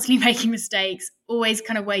learning, constantly making mistakes, always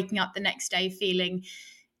kind of waking up the next day feeling,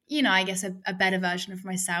 I guess a better version of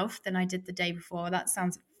myself than I did the day before. That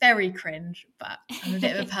sounds very cringe, but I'm a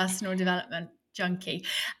bit of a personal development junkie.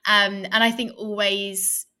 And I think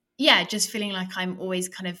always, just feeling like I'm always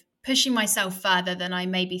kind of pushing myself further than I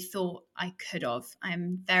maybe thought I could have.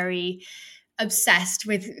 I'm very obsessed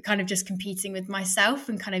with kind of just competing with myself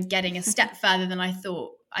and kind of getting a step further than I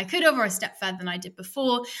thought I could have, or a step further than I did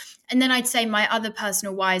before. And then I'd say my other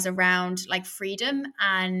personal whys around like freedom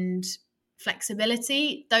and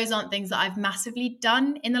flexibility. Those aren't things that I've massively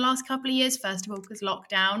done in the last couple of years. First of all, because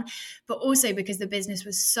lockdown, but also because the business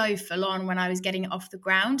was so full on when I was getting it off the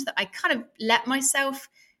ground that I kind of let myself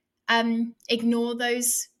ignore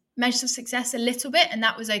those measures of success a little bit, and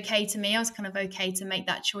that was okay to me. I was kind of okay to make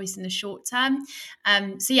that choice in the short term.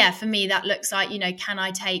 So for me, that looks like, can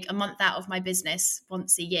I take a month out of my business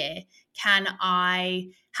once a year? Can I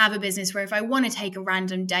have a business where if I want to take a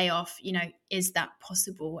random day off, is that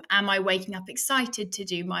possible? Am I waking up excited to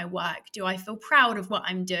do my work? Do I feel proud of what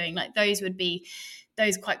I'm doing? Like, those would be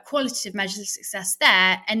those quite qualitative measures of success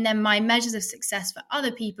there. And then my measures of success for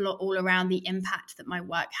other people are all around the impact that my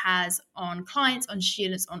work has on clients, on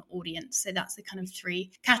students, on audience. So that's the kind of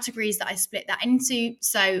three categories that I split that into.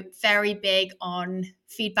 So very big on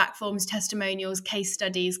feedback forms, testimonials, case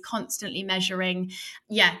studies, constantly measuring,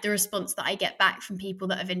 the response that I get back from people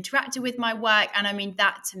that have interacted with my work. And I mean,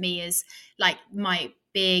 that to me is like my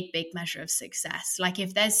big measure of success. Like,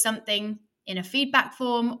 if there's something in a feedback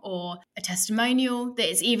form or a testimonial that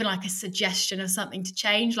is even like a suggestion of something to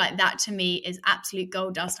change, like, that to me is absolute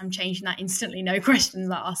gold dust. I'm changing that instantly, no questions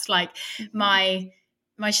asked. Like, my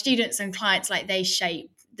students and clients, like, they shape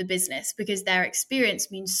the business because their experience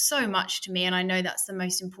means so much to me, and I know that's the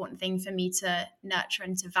most important thing for me to nurture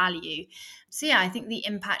and to value. So I think the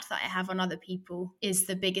impact that I have on other people is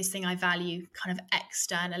the biggest thing I value kind of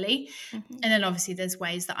externally. And then obviously there's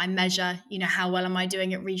ways that I measure, how well am I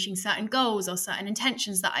doing at reaching certain goals or certain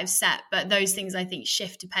intentions that I've set, but those things I think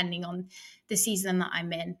shift depending on the season that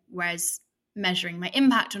I'm in, whereas measuring my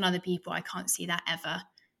impact on other people, I can't see that ever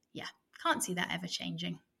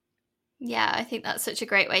changing. Yeah, I think that's such a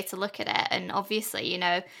great way to look at it. And obviously,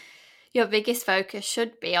 your biggest focus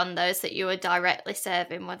should be on those that you are directly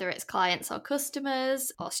serving, whether it's clients or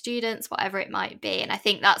customers or students, whatever it might be. And I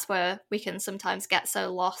think that's where we can sometimes get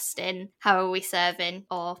so lost in how are we serving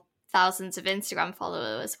or thousands of Instagram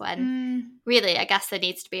followers, when really, I guess there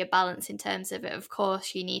needs to be a balance in terms of it. Of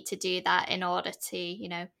course, you need to do that in order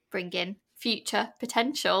to, bring in future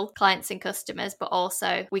potential clients and customers, but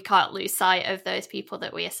also we can't lose sight of those people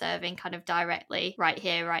that we are serving kind of directly right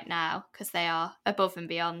here, right now, because they are above and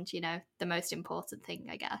beyond, the most important thing,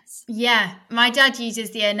 I guess. Yeah, my dad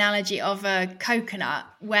uses the analogy of a coconut,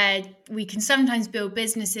 where we can sometimes build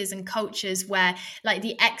businesses and cultures where like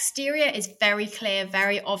the exterior is very clear,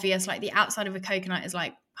 very obvious, like the outside of a coconut is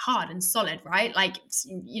like hard and solid, right? Like,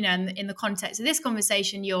 in the context of this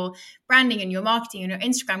conversation, your branding and your marketing and your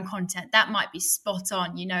Instagram content, that might be spot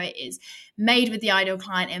on. It is made with the ideal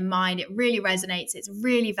client in mind. It really resonates. It's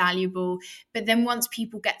really valuable. But then once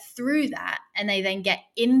people get through that and they then get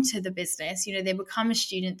into the business, they become a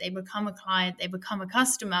student, they become a client, they become a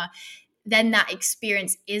customer, then that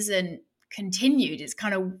experience isn't continued. It's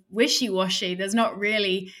kind of wishy-washy. There's not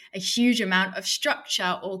really a huge amount of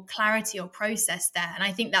structure or clarity or process there. And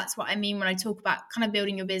I think that's what I mean when I talk about kind of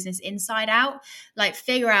building your business inside out. Like,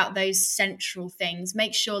 figure out those central things.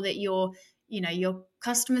 Make sure that your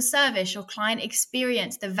customer service, your client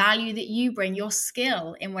experience, the value that you bring, your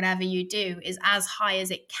skill in whatever you do is as high as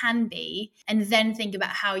it can be. And then think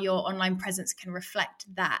about how your online presence can reflect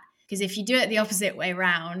that. Because if you do it the opposite way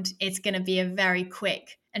around, it's going to be a very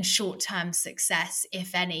quick and short-term success,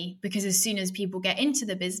 if any, because as soon as people get into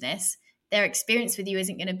the business, their experience with you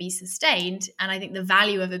isn't going to be sustained. And I think the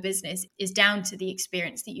value of a business is down to the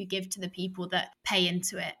experience that you give to the people that pay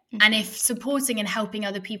into it. And if supporting and helping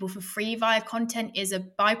other people for free via content is a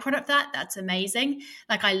byproduct of that, that's amazing.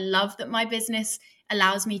 Like, I love that my business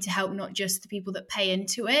allows me to help not just the people that pay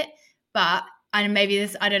into it, but and maybe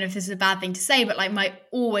this, I don't know if this is a bad thing to say, but like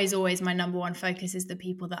my number one focus is the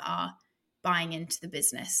people that are buying into the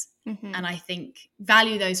business. Mm-hmm. And I think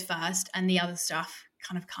value those first, and the other stuff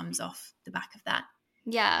kind of comes off the back of that.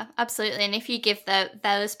 Yeah, absolutely. And if you give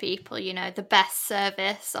those people, you know, the best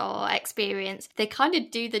service or experience, they kind of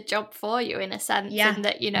do the job for you in a sense, in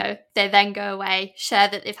that, you know, they then go away, share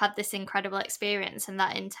that they've had this incredible experience, and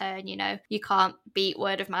that in turn, you know, you can't beat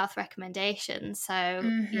word of mouth recommendations. So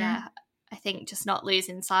yeah, I think just not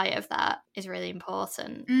losing sight of that is really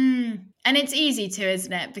important. And it's easy to,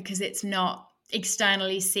 isn't it? Because it's not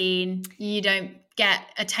externally seen. You don't get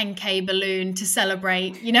a 10K balloon to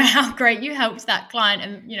celebrate, you know, how great you helped that client.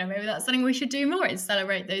 And, you know, maybe that's something we should do more, is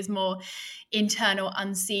celebrate those more internal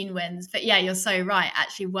unseen wins. But yeah, you're so right.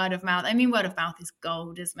 Actually, word of mouth. I mean, word of mouth is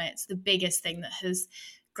gold, isn't it? It's the biggest thing that has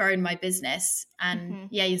grown my business. And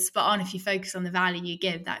yeah, you're spot on. If you focus on the value you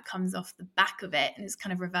give, that comes off the back of it. And it's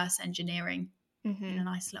kind of reverse engineering in a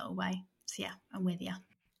nice little way. So yeah, I'm with you.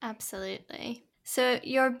 Absolutely. So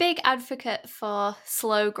you're a big advocate for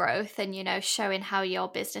slow growth and, you know, showing how your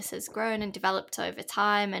business has grown and developed over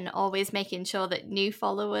time, and always making sure that new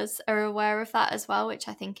followers are aware of that as well, which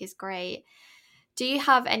I think is great. Do you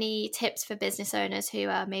have any tips for business owners who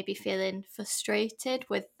are maybe feeling frustrated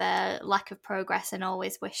with their lack of progress and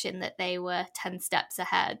always wishing that they were 10 steps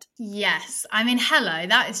ahead? Yes. I mean, hello,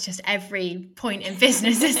 that is just every point in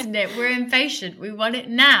business, isn't it? We're impatient. We want it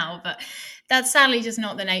now. But that's sadly just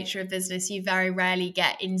not the nature of business. You very rarely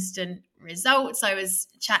get instant results. I was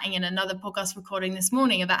chatting in another podcast recording this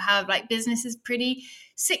morning about how like business is pretty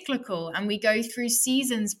cyclical, and we go through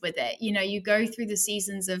seasons with it. You know, you go through the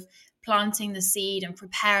seasons of planting the seed and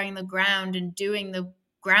preparing the ground and doing the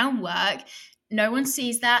groundwork. No one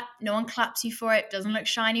sees that. No one claps you for it. Doesn't look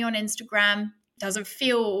shiny on Instagram. Doesn't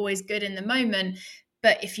feel always good in the moment.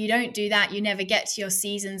 But if you don't do that, you never get to your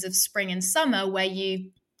seasons of spring and summer where you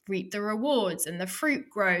reap the rewards and the fruit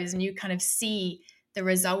grows and you kind of see the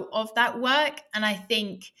result of that work. And I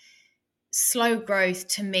think slow growth,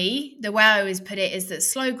 to me, the way I always put it is that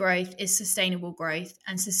slow growth is sustainable growth,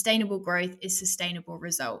 and sustainable growth is sustainable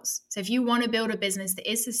results. So if you want to build a business that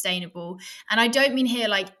is sustainable, and I don't mean here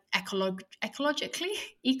like ecologically,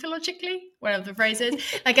 whatever the phrase is,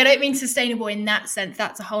 like I don't mean sustainable in that sense.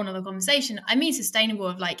 That's a whole nother conversation. I mean sustainable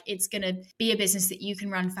of like, it's going to be a business that you can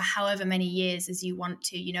run for however many years as you want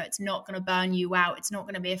to. You know, it's not going to burn you out. It's not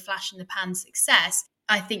going to be a flash in the pan success.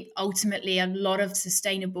 I think ultimately a lot of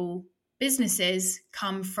sustainable businesses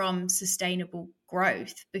come from sustainable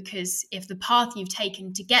growth, because if the path you've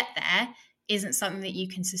taken to get there isn't something that you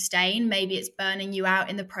can sustain, maybe it's burning you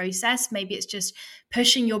out in the process, maybe it's just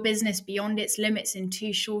pushing your business beyond its limits in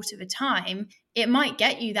too short of a time, it might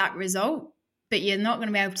get you that result, but you're not going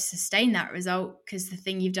to be able to sustain that result because the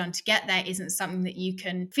thing you've done to get there isn't something that you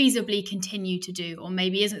can feasibly continue to do, or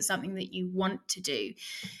maybe isn't something that you want to do.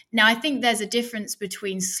 Now, I think there's a difference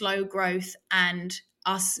between slow growth and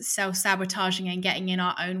us self-sabotaging and getting in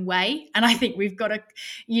our own way. And I think we've got to,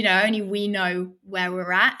 you know, only we know where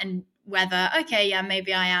we're at and whether, okay, yeah,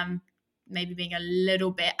 maybe I am maybe being a little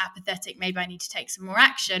bit apathetic. Maybe I need to take some more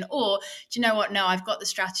action. Or do you know what? No, I've got the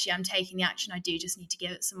strategy. I'm taking the action. I do just need to give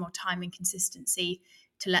it some more time and consistency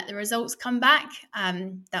to let the results come back.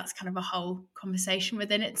 That's kind of a whole conversation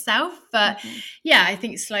within itself. But yeah, I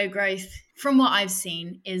think slow growth, from what I've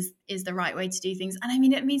seen, is the right way to do things. And I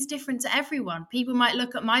mean, it means different to everyone. People might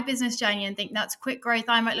look at my business journey and think that's quick growth.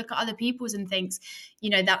 I might look at other people's and think,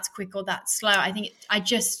 you know, that's quick or that's slow. I think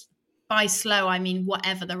by slow, I mean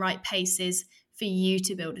whatever the right pace is for you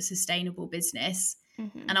to build a sustainable business.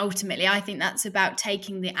 And ultimately, I think that's about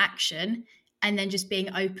taking the action and then just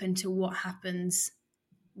being open to what happens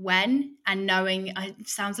when, and knowing, it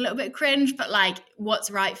sounds a little bit cringe, but like what's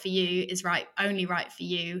right for you is only right for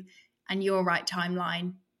you, and your right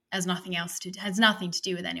timeline has nothing to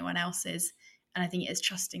do with anyone else's. And I think it is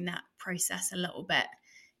trusting that process a little bit,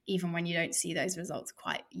 even when you don't see those results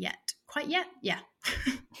quite yet. Yeah.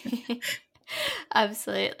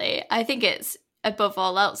 Absolutely. I think it's above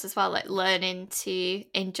all else as well, like learning to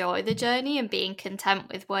enjoy the journey and being content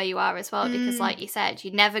with where you are as well, because like you said,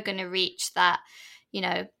 you're never going to reach that, you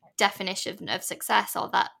know, definition of success or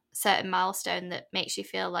that certain milestone that makes you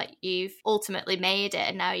feel like you've ultimately made it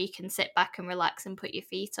and now you can sit back and relax and put your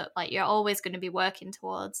feet up. Like, you're always going to be working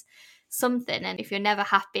towards something, and if you're never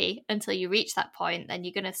happy until you reach that point, then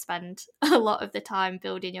you're going to spend a lot of the time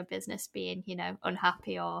building your business being, you know,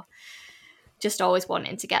 unhappy or just always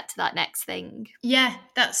wanting to get to that next thing. Yeah,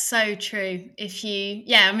 that's so true. If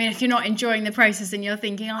you're not enjoying the process and you're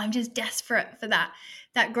thinking, oh, I'm just desperate for that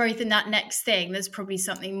growth and that next thing, there's probably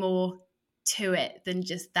something more to it than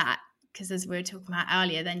just that. because as we were talking about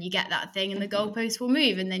earlier, then you get that thing and the goalpost will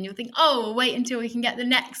move, and then you'll think, oh, we'll wait until we can get the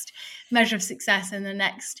next measure of success and the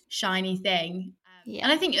next shiny thing.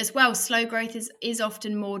 And I think as well, slow growth is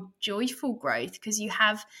often more joyful growth, because you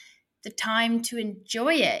have the time to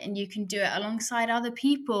enjoy it and you can do it alongside other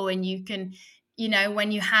people, and you can,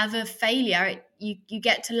 when you have a failure, you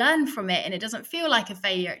get to learn from it, and it doesn't feel like a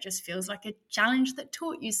failure. It just feels like a challenge that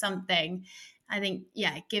taught you something. I think,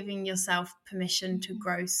 giving yourself permission to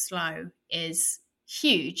grow slow is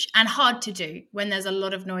huge and hard to do when there's a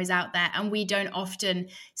lot of noise out there, and we don't often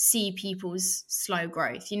see people's slow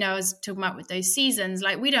growth. I was talking about with those seasons,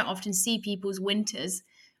 like we don't often see people's winters.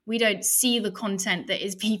 We don't see the content that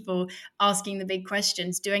is people asking the big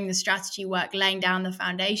questions, doing the strategy work, laying down the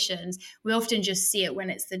foundations. We often just see it when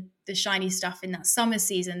it's the shiny stuff in that summer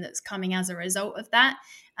season that's coming as a result of that.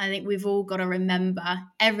 I think we've all got to remember,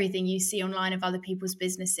 everything you see online of other people's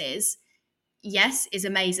businesses, yes, is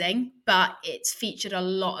amazing, but it's featured a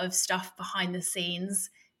lot of stuff behind the scenes,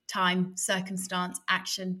 time, circumstance,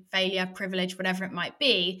 action, failure, privilege, whatever it might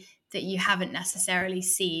be, that you haven't necessarily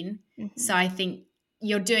seen. So I think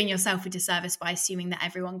you're doing yourself a disservice by assuming that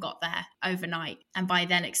everyone got there overnight, and by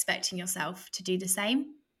then expecting yourself to do the same.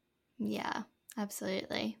 Yeah,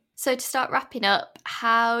 absolutely. So to start wrapping up,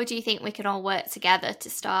 how do you think we can all work together to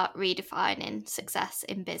start redefining success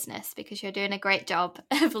in business? Because you're doing a great job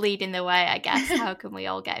of leading the way, I guess. How can we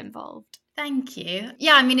all get involved? Thank you.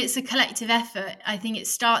 Yeah, I mean, it's a collective effort. I think it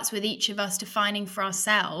starts with each of us defining for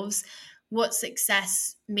ourselves what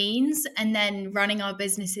success means, and then running our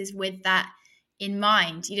businesses with that in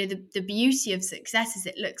mind. The beauty of success is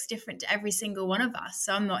it looks different to every single one of us.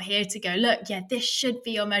 So I'm not here to go, look, this should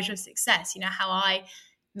be your measure of success. How I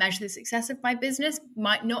measure the success of my business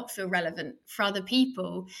might not feel relevant for other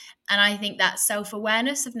people. And I think that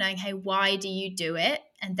self-awareness of knowing, hey, why do you do it?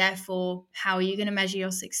 And therefore, how are you going to measure your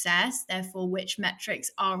success? Therefore, which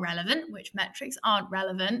metrics are relevant, which metrics aren't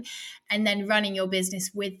relevant, and then running your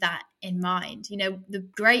business with that in mind. The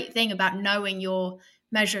great thing about knowing your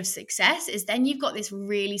measure of success is then you've got this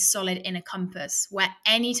really solid inner compass, where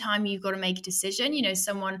anytime you've got to make a decision,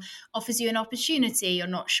 someone offers you an opportunity, you're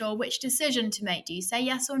not sure which decision to make. Do you say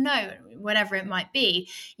yes or no? Whatever it might be,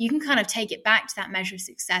 you can kind of take it back to that measure of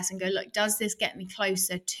success and go, look, does this get me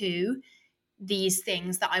closer to these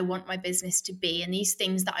things that I want my business to be, and these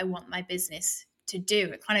things that I want my business to do?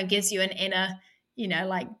 It kind of gives you an inner,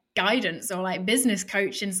 like guidance or like business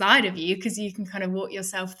coach inside of you, because you can kind of walk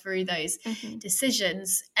yourself through those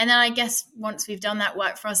decisions. And then I guess once we've done that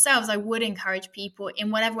work for ourselves, I would encourage people,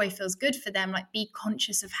 in whatever way feels good for them, like be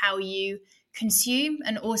conscious of how you consume,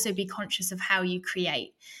 and also be conscious of how you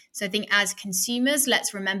create. So I think as consumers,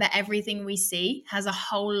 let's remember everything we see has a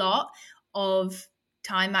whole lot of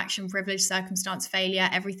time, action, privilege, circumstance, failure,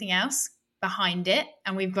 everything else behind it.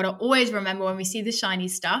 And we've got to always remember, when we see the shiny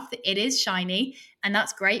stuff, that it is shiny, and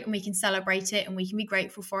that's great, and we can celebrate it and we can be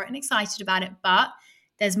grateful for it and excited about it, but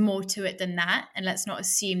there's more to it than that. And let's not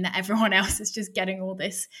assume that everyone else is just getting all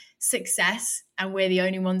this success and we're the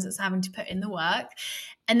only ones that's having to put in the work.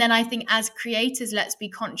 And then I think as creators, let's be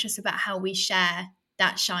conscious about how we share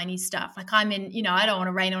that shiny stuff. Like I don't want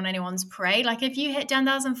to rain on anyone's parade. Like if you hit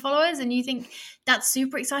 10,000 followers and you think that's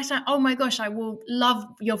super exciting, oh my gosh, I will love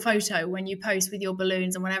your photo when you post with your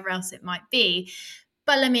balloons and whatever else it might be.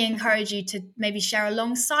 But let me encourage you to maybe share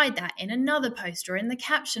alongside that in another post or in the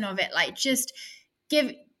caption of it, like just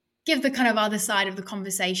give the kind of other side of the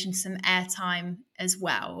conversation some airtime as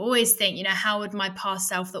well. Always think, how would my past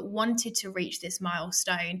self that wanted to reach this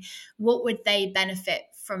milestone, what would they benefit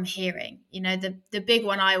from hearing? The big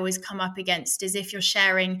one I always come up against is if you're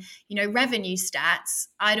sharing, revenue stats,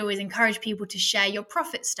 I'd always encourage people to share your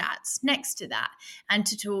profit stats next to that, and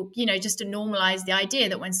to talk, just to normalize the idea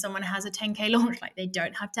that when someone has a 10K launch, like they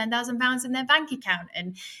don't have £10,000 in their bank account,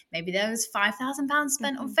 and maybe there was £5,000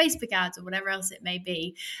 spent on Facebook ads or whatever else it may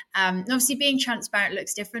be. Obviously being transparent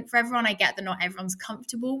looks different for everyone. I get that not everyone's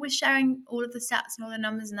comfortable with sharing all of the stats and all the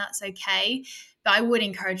numbers, and that's okay. But I would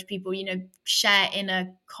encourage people, share in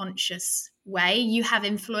a conscious way. You have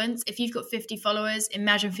influence. If you've got 50 followers,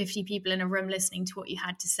 imagine 50 people in a room listening to what you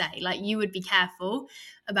had to say. Like, you would be careful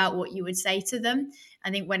about what you would say to them. I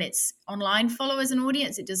think when it's online followers and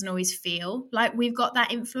audience, it doesn't always feel like we've got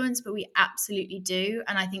that influence, but we absolutely do.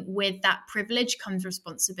 And I think with that privilege comes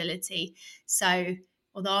responsibility. So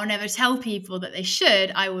although I'll never tell people that they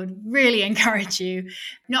should, I would really encourage you,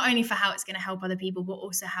 not only for how it's going to help other people, but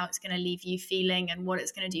also how it's going to leave you feeling and what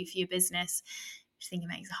it's going to do for your business. I think it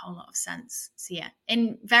makes a whole lot of sense. So yeah,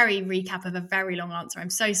 in very recap of a very long answer, I'm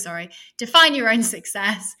so sorry. Define your own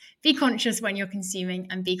success, be conscious when you're consuming,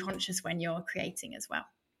 and be conscious when you're creating as well.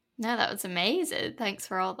 No, that was amazing. Thanks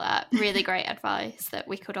for all that. Really great advice that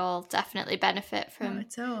we could all definitely benefit from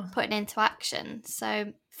Not at all. putting into action.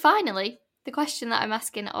 So, finally, the question that I'm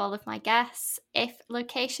asking all of my guests, if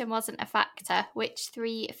location wasn't a factor, which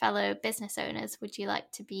 3 fellow business owners would you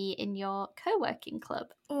like to be in your co-working club?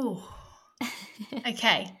 Oh,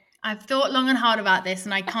 okay. I've thought long and hard about this,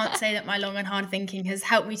 and I can't say that my long and hard thinking has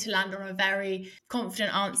helped me to land on a very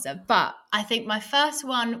confident answer. But I think my first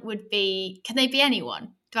one would be, can they be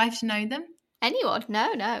anyone? Do I have to know them? Anyone?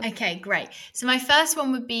 No. Okay, great. So my first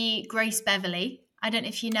one would be Grace Beverly. I don't know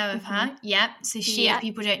if you know of her. Yeah. So she, if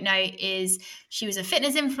people don't know, she was a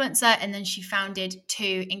fitness influencer, and then she founded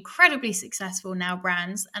 2 incredibly successful now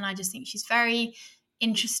brands. And I just think she's very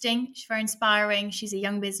interesting. She's very inspiring. She's a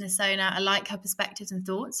young business owner. I like her perspectives and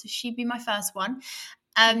thoughts. So she'd be my first one.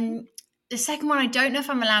 The second one, I don't know if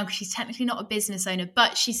I'm allowed because she's technically not a business owner,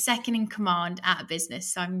 but she's second in command at a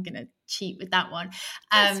business. So I'm going to cheat with that one.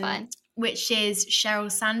 That's fine. Which is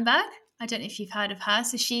Sheryl Sandberg. I don't know if you've heard of her.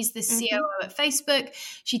 So she's the COO at Facebook.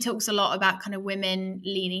 She talks a lot about kind of women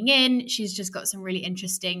leaning in. She's just got some really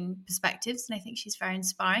interesting perspectives. And I think she's very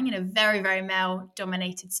inspiring in a very, very male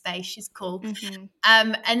dominated space. She's cool.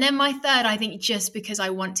 And then my third, I think just because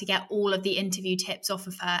I want to get all of the interview tips off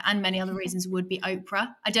of her and many other reasons, would be Oprah.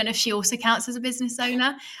 I don't know if she also counts as a business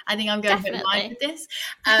owner. I think I'm going a bit wide with this.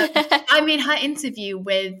 I mean, her interview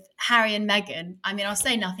with Harry and Meghan, I mean, I'll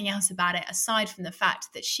say nothing else about it aside from the fact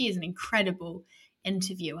that she is an incredible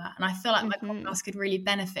interviewer, and I feel like my podcast could really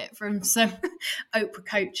benefit from some Oprah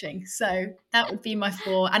coaching. So that would be my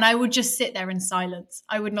 4, and I would just sit there in silence.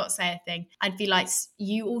 I would not say a thing. I'd be like,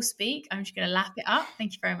 you all speak, I'm just going to lap it up,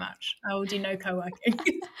 thank you very much. I will do no co-working.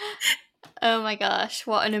 Oh my gosh,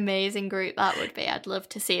 what an amazing group that would be. I'd love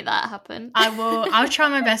to see that happen. I'll try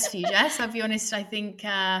my best for you, Jess. I'll be honest, I think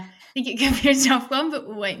it could be a tough one, but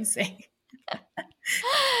we'll wait and see.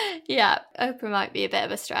 Yeah, Oprah might be a bit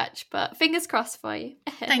of a stretch, but fingers crossed for you.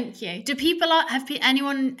 Thank you. Have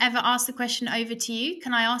anyone ever asked the question over to you?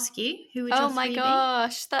 Can I ask you? Who would your 3 be? Oh my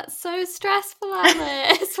gosh, that's so stressful,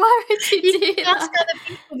 Alice. Why would you do that? Ask other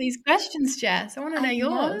people these questions, Jess. I want to know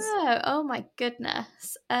yours. Oh my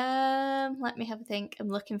goodness. Let me have a think. I'm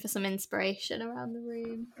looking for some inspiration around the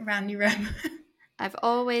room. Around your room. I've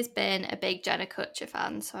always been a big Jenna Kutcher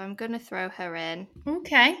fan, so I'm going to throw her in.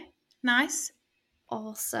 Okay, nice.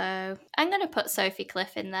 Also, I'm going to put Sophie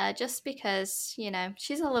Cliff in there just because,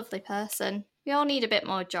 she's a lovely person. We all need a bit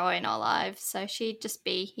more joy in our lives, so she'd just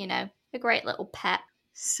be, a great little pet.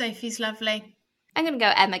 Sophie's lovely. I'm going to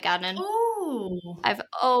go Emma Gannon. Oh. I've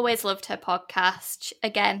always loved her podcast.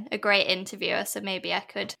 Again, a great interviewer, so maybe I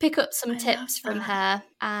could pick up some tips from her.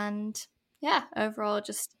 And yeah, overall,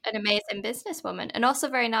 just an amazing businesswoman, and also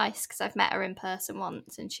very nice because I've met her in person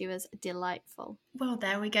once and she was delightful. Well,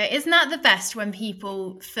 there we go. Isn't that the best when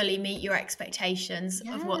people fully meet your expectations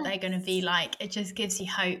of what they're going to be like? It just gives you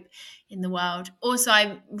hope in the world. Also,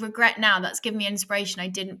 I regret now that's given me inspiration. I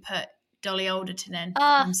didn't put Dolly Alderton in.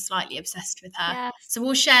 I'm slightly obsessed with her. Yes. So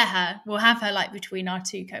we'll share her. We'll have her between our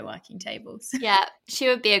 2 co-working tables. Yeah, she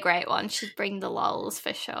would be a great one. She'd bring the lols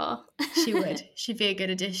for sure. She would. She'd be a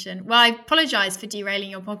good addition. Well, I apologise for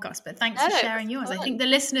derailing your podcast, but thanks for sharing yours. Fun. I think the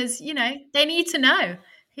listeners, they need to know.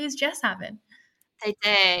 Who's Jess having? They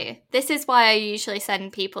do. This is why I usually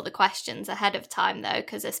send people the questions ahead of time, though,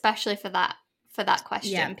 because especially for that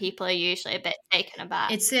question, people are usually a bit taken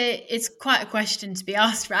aback. It's quite a question to be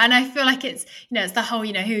asked for, and I feel like it's it's the whole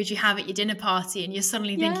who would you have at your dinner party, and you're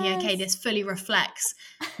suddenly thinking, okay, this fully reflects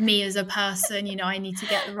me as a person. I need to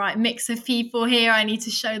get the right mix of people here. I need to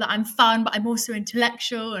show that I'm fun, but I'm also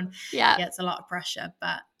intellectual, and it's a lot of pressure.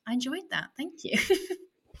 But I enjoyed that. Thank you.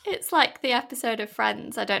 It's like the episode of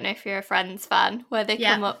Friends. I don't know if you're a Friends fan, where they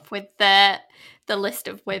come up with the list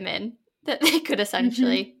of women that they could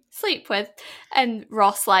essentially sleep with, and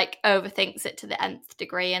Ross overthinks it to the nth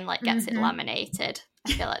degree and gets it laminated.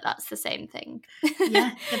 I feel like that's the same thing.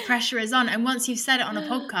 Yeah, the pressure is on, and once you've said it on a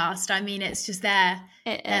podcast, I mean, it's just there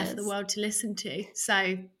for the world to listen to.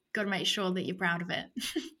 So got to make sure that you're proud of it.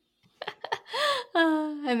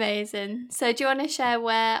 Oh, amazing. So do you want to share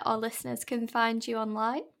where our listeners can find you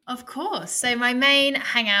online? Of course. So my main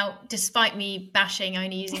hangout, despite me bashing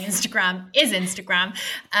only using Instagram, is Instagram.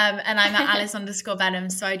 And I'm at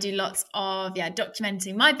Alice_Benham. So I do lots of,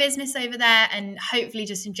 documenting my business over there, and hopefully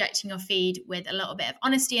just injecting your feed with a little bit of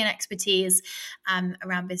honesty and expertise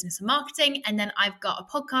around business and marketing. And then I've got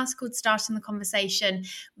a podcast called Starting the Conversation,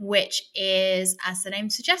 which is, as the name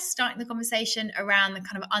suggests, starting the conversation around the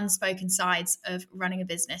kind of unspoken sides of running a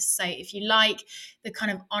business. So if you like the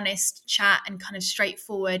kind of honest chat and kind of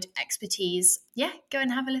straightforward word expertise, go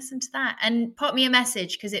and have a listen to that and pop me a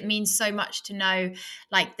message, because it means so much to know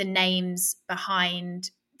like the names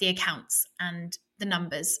behind the accounts and the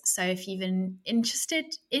numbers. So if you've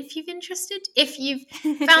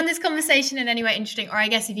found this conversation in any way interesting, or I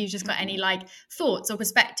guess if you've just got any like thoughts or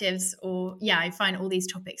perspectives, or I find all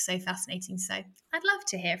these topics so fascinating. So I'd love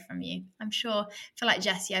to hear from you. I feel like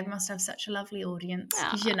Jessie, I must have such a lovely audience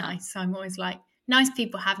because you're nice. So I'm always like, nice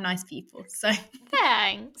people have nice people. So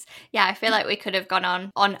thanks. Yeah, I feel like we could have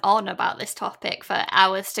gone on about this topic for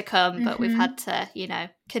hours to come, but we've had to,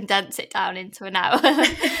 condense it down into an hour.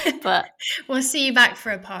 But we'll see you back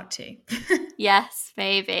for a part 2. Yes,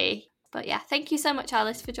 maybe. But yeah, thank you so much,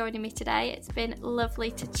 Alice, for joining me today. It's been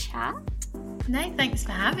lovely to chat. No, thanks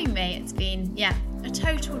for having me. It's been, a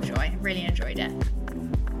total joy. Really enjoyed it.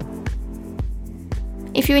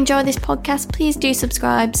 If you enjoy this podcast, please do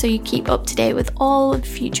subscribe so you keep up to date with all of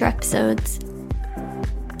future episodes.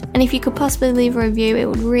 And if you could possibly leave a review, it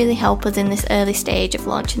would really help us in this early stage of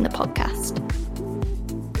launching the podcast.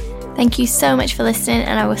 Thank you so much for listening,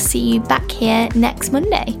 and I will see you back here next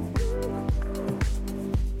Monday.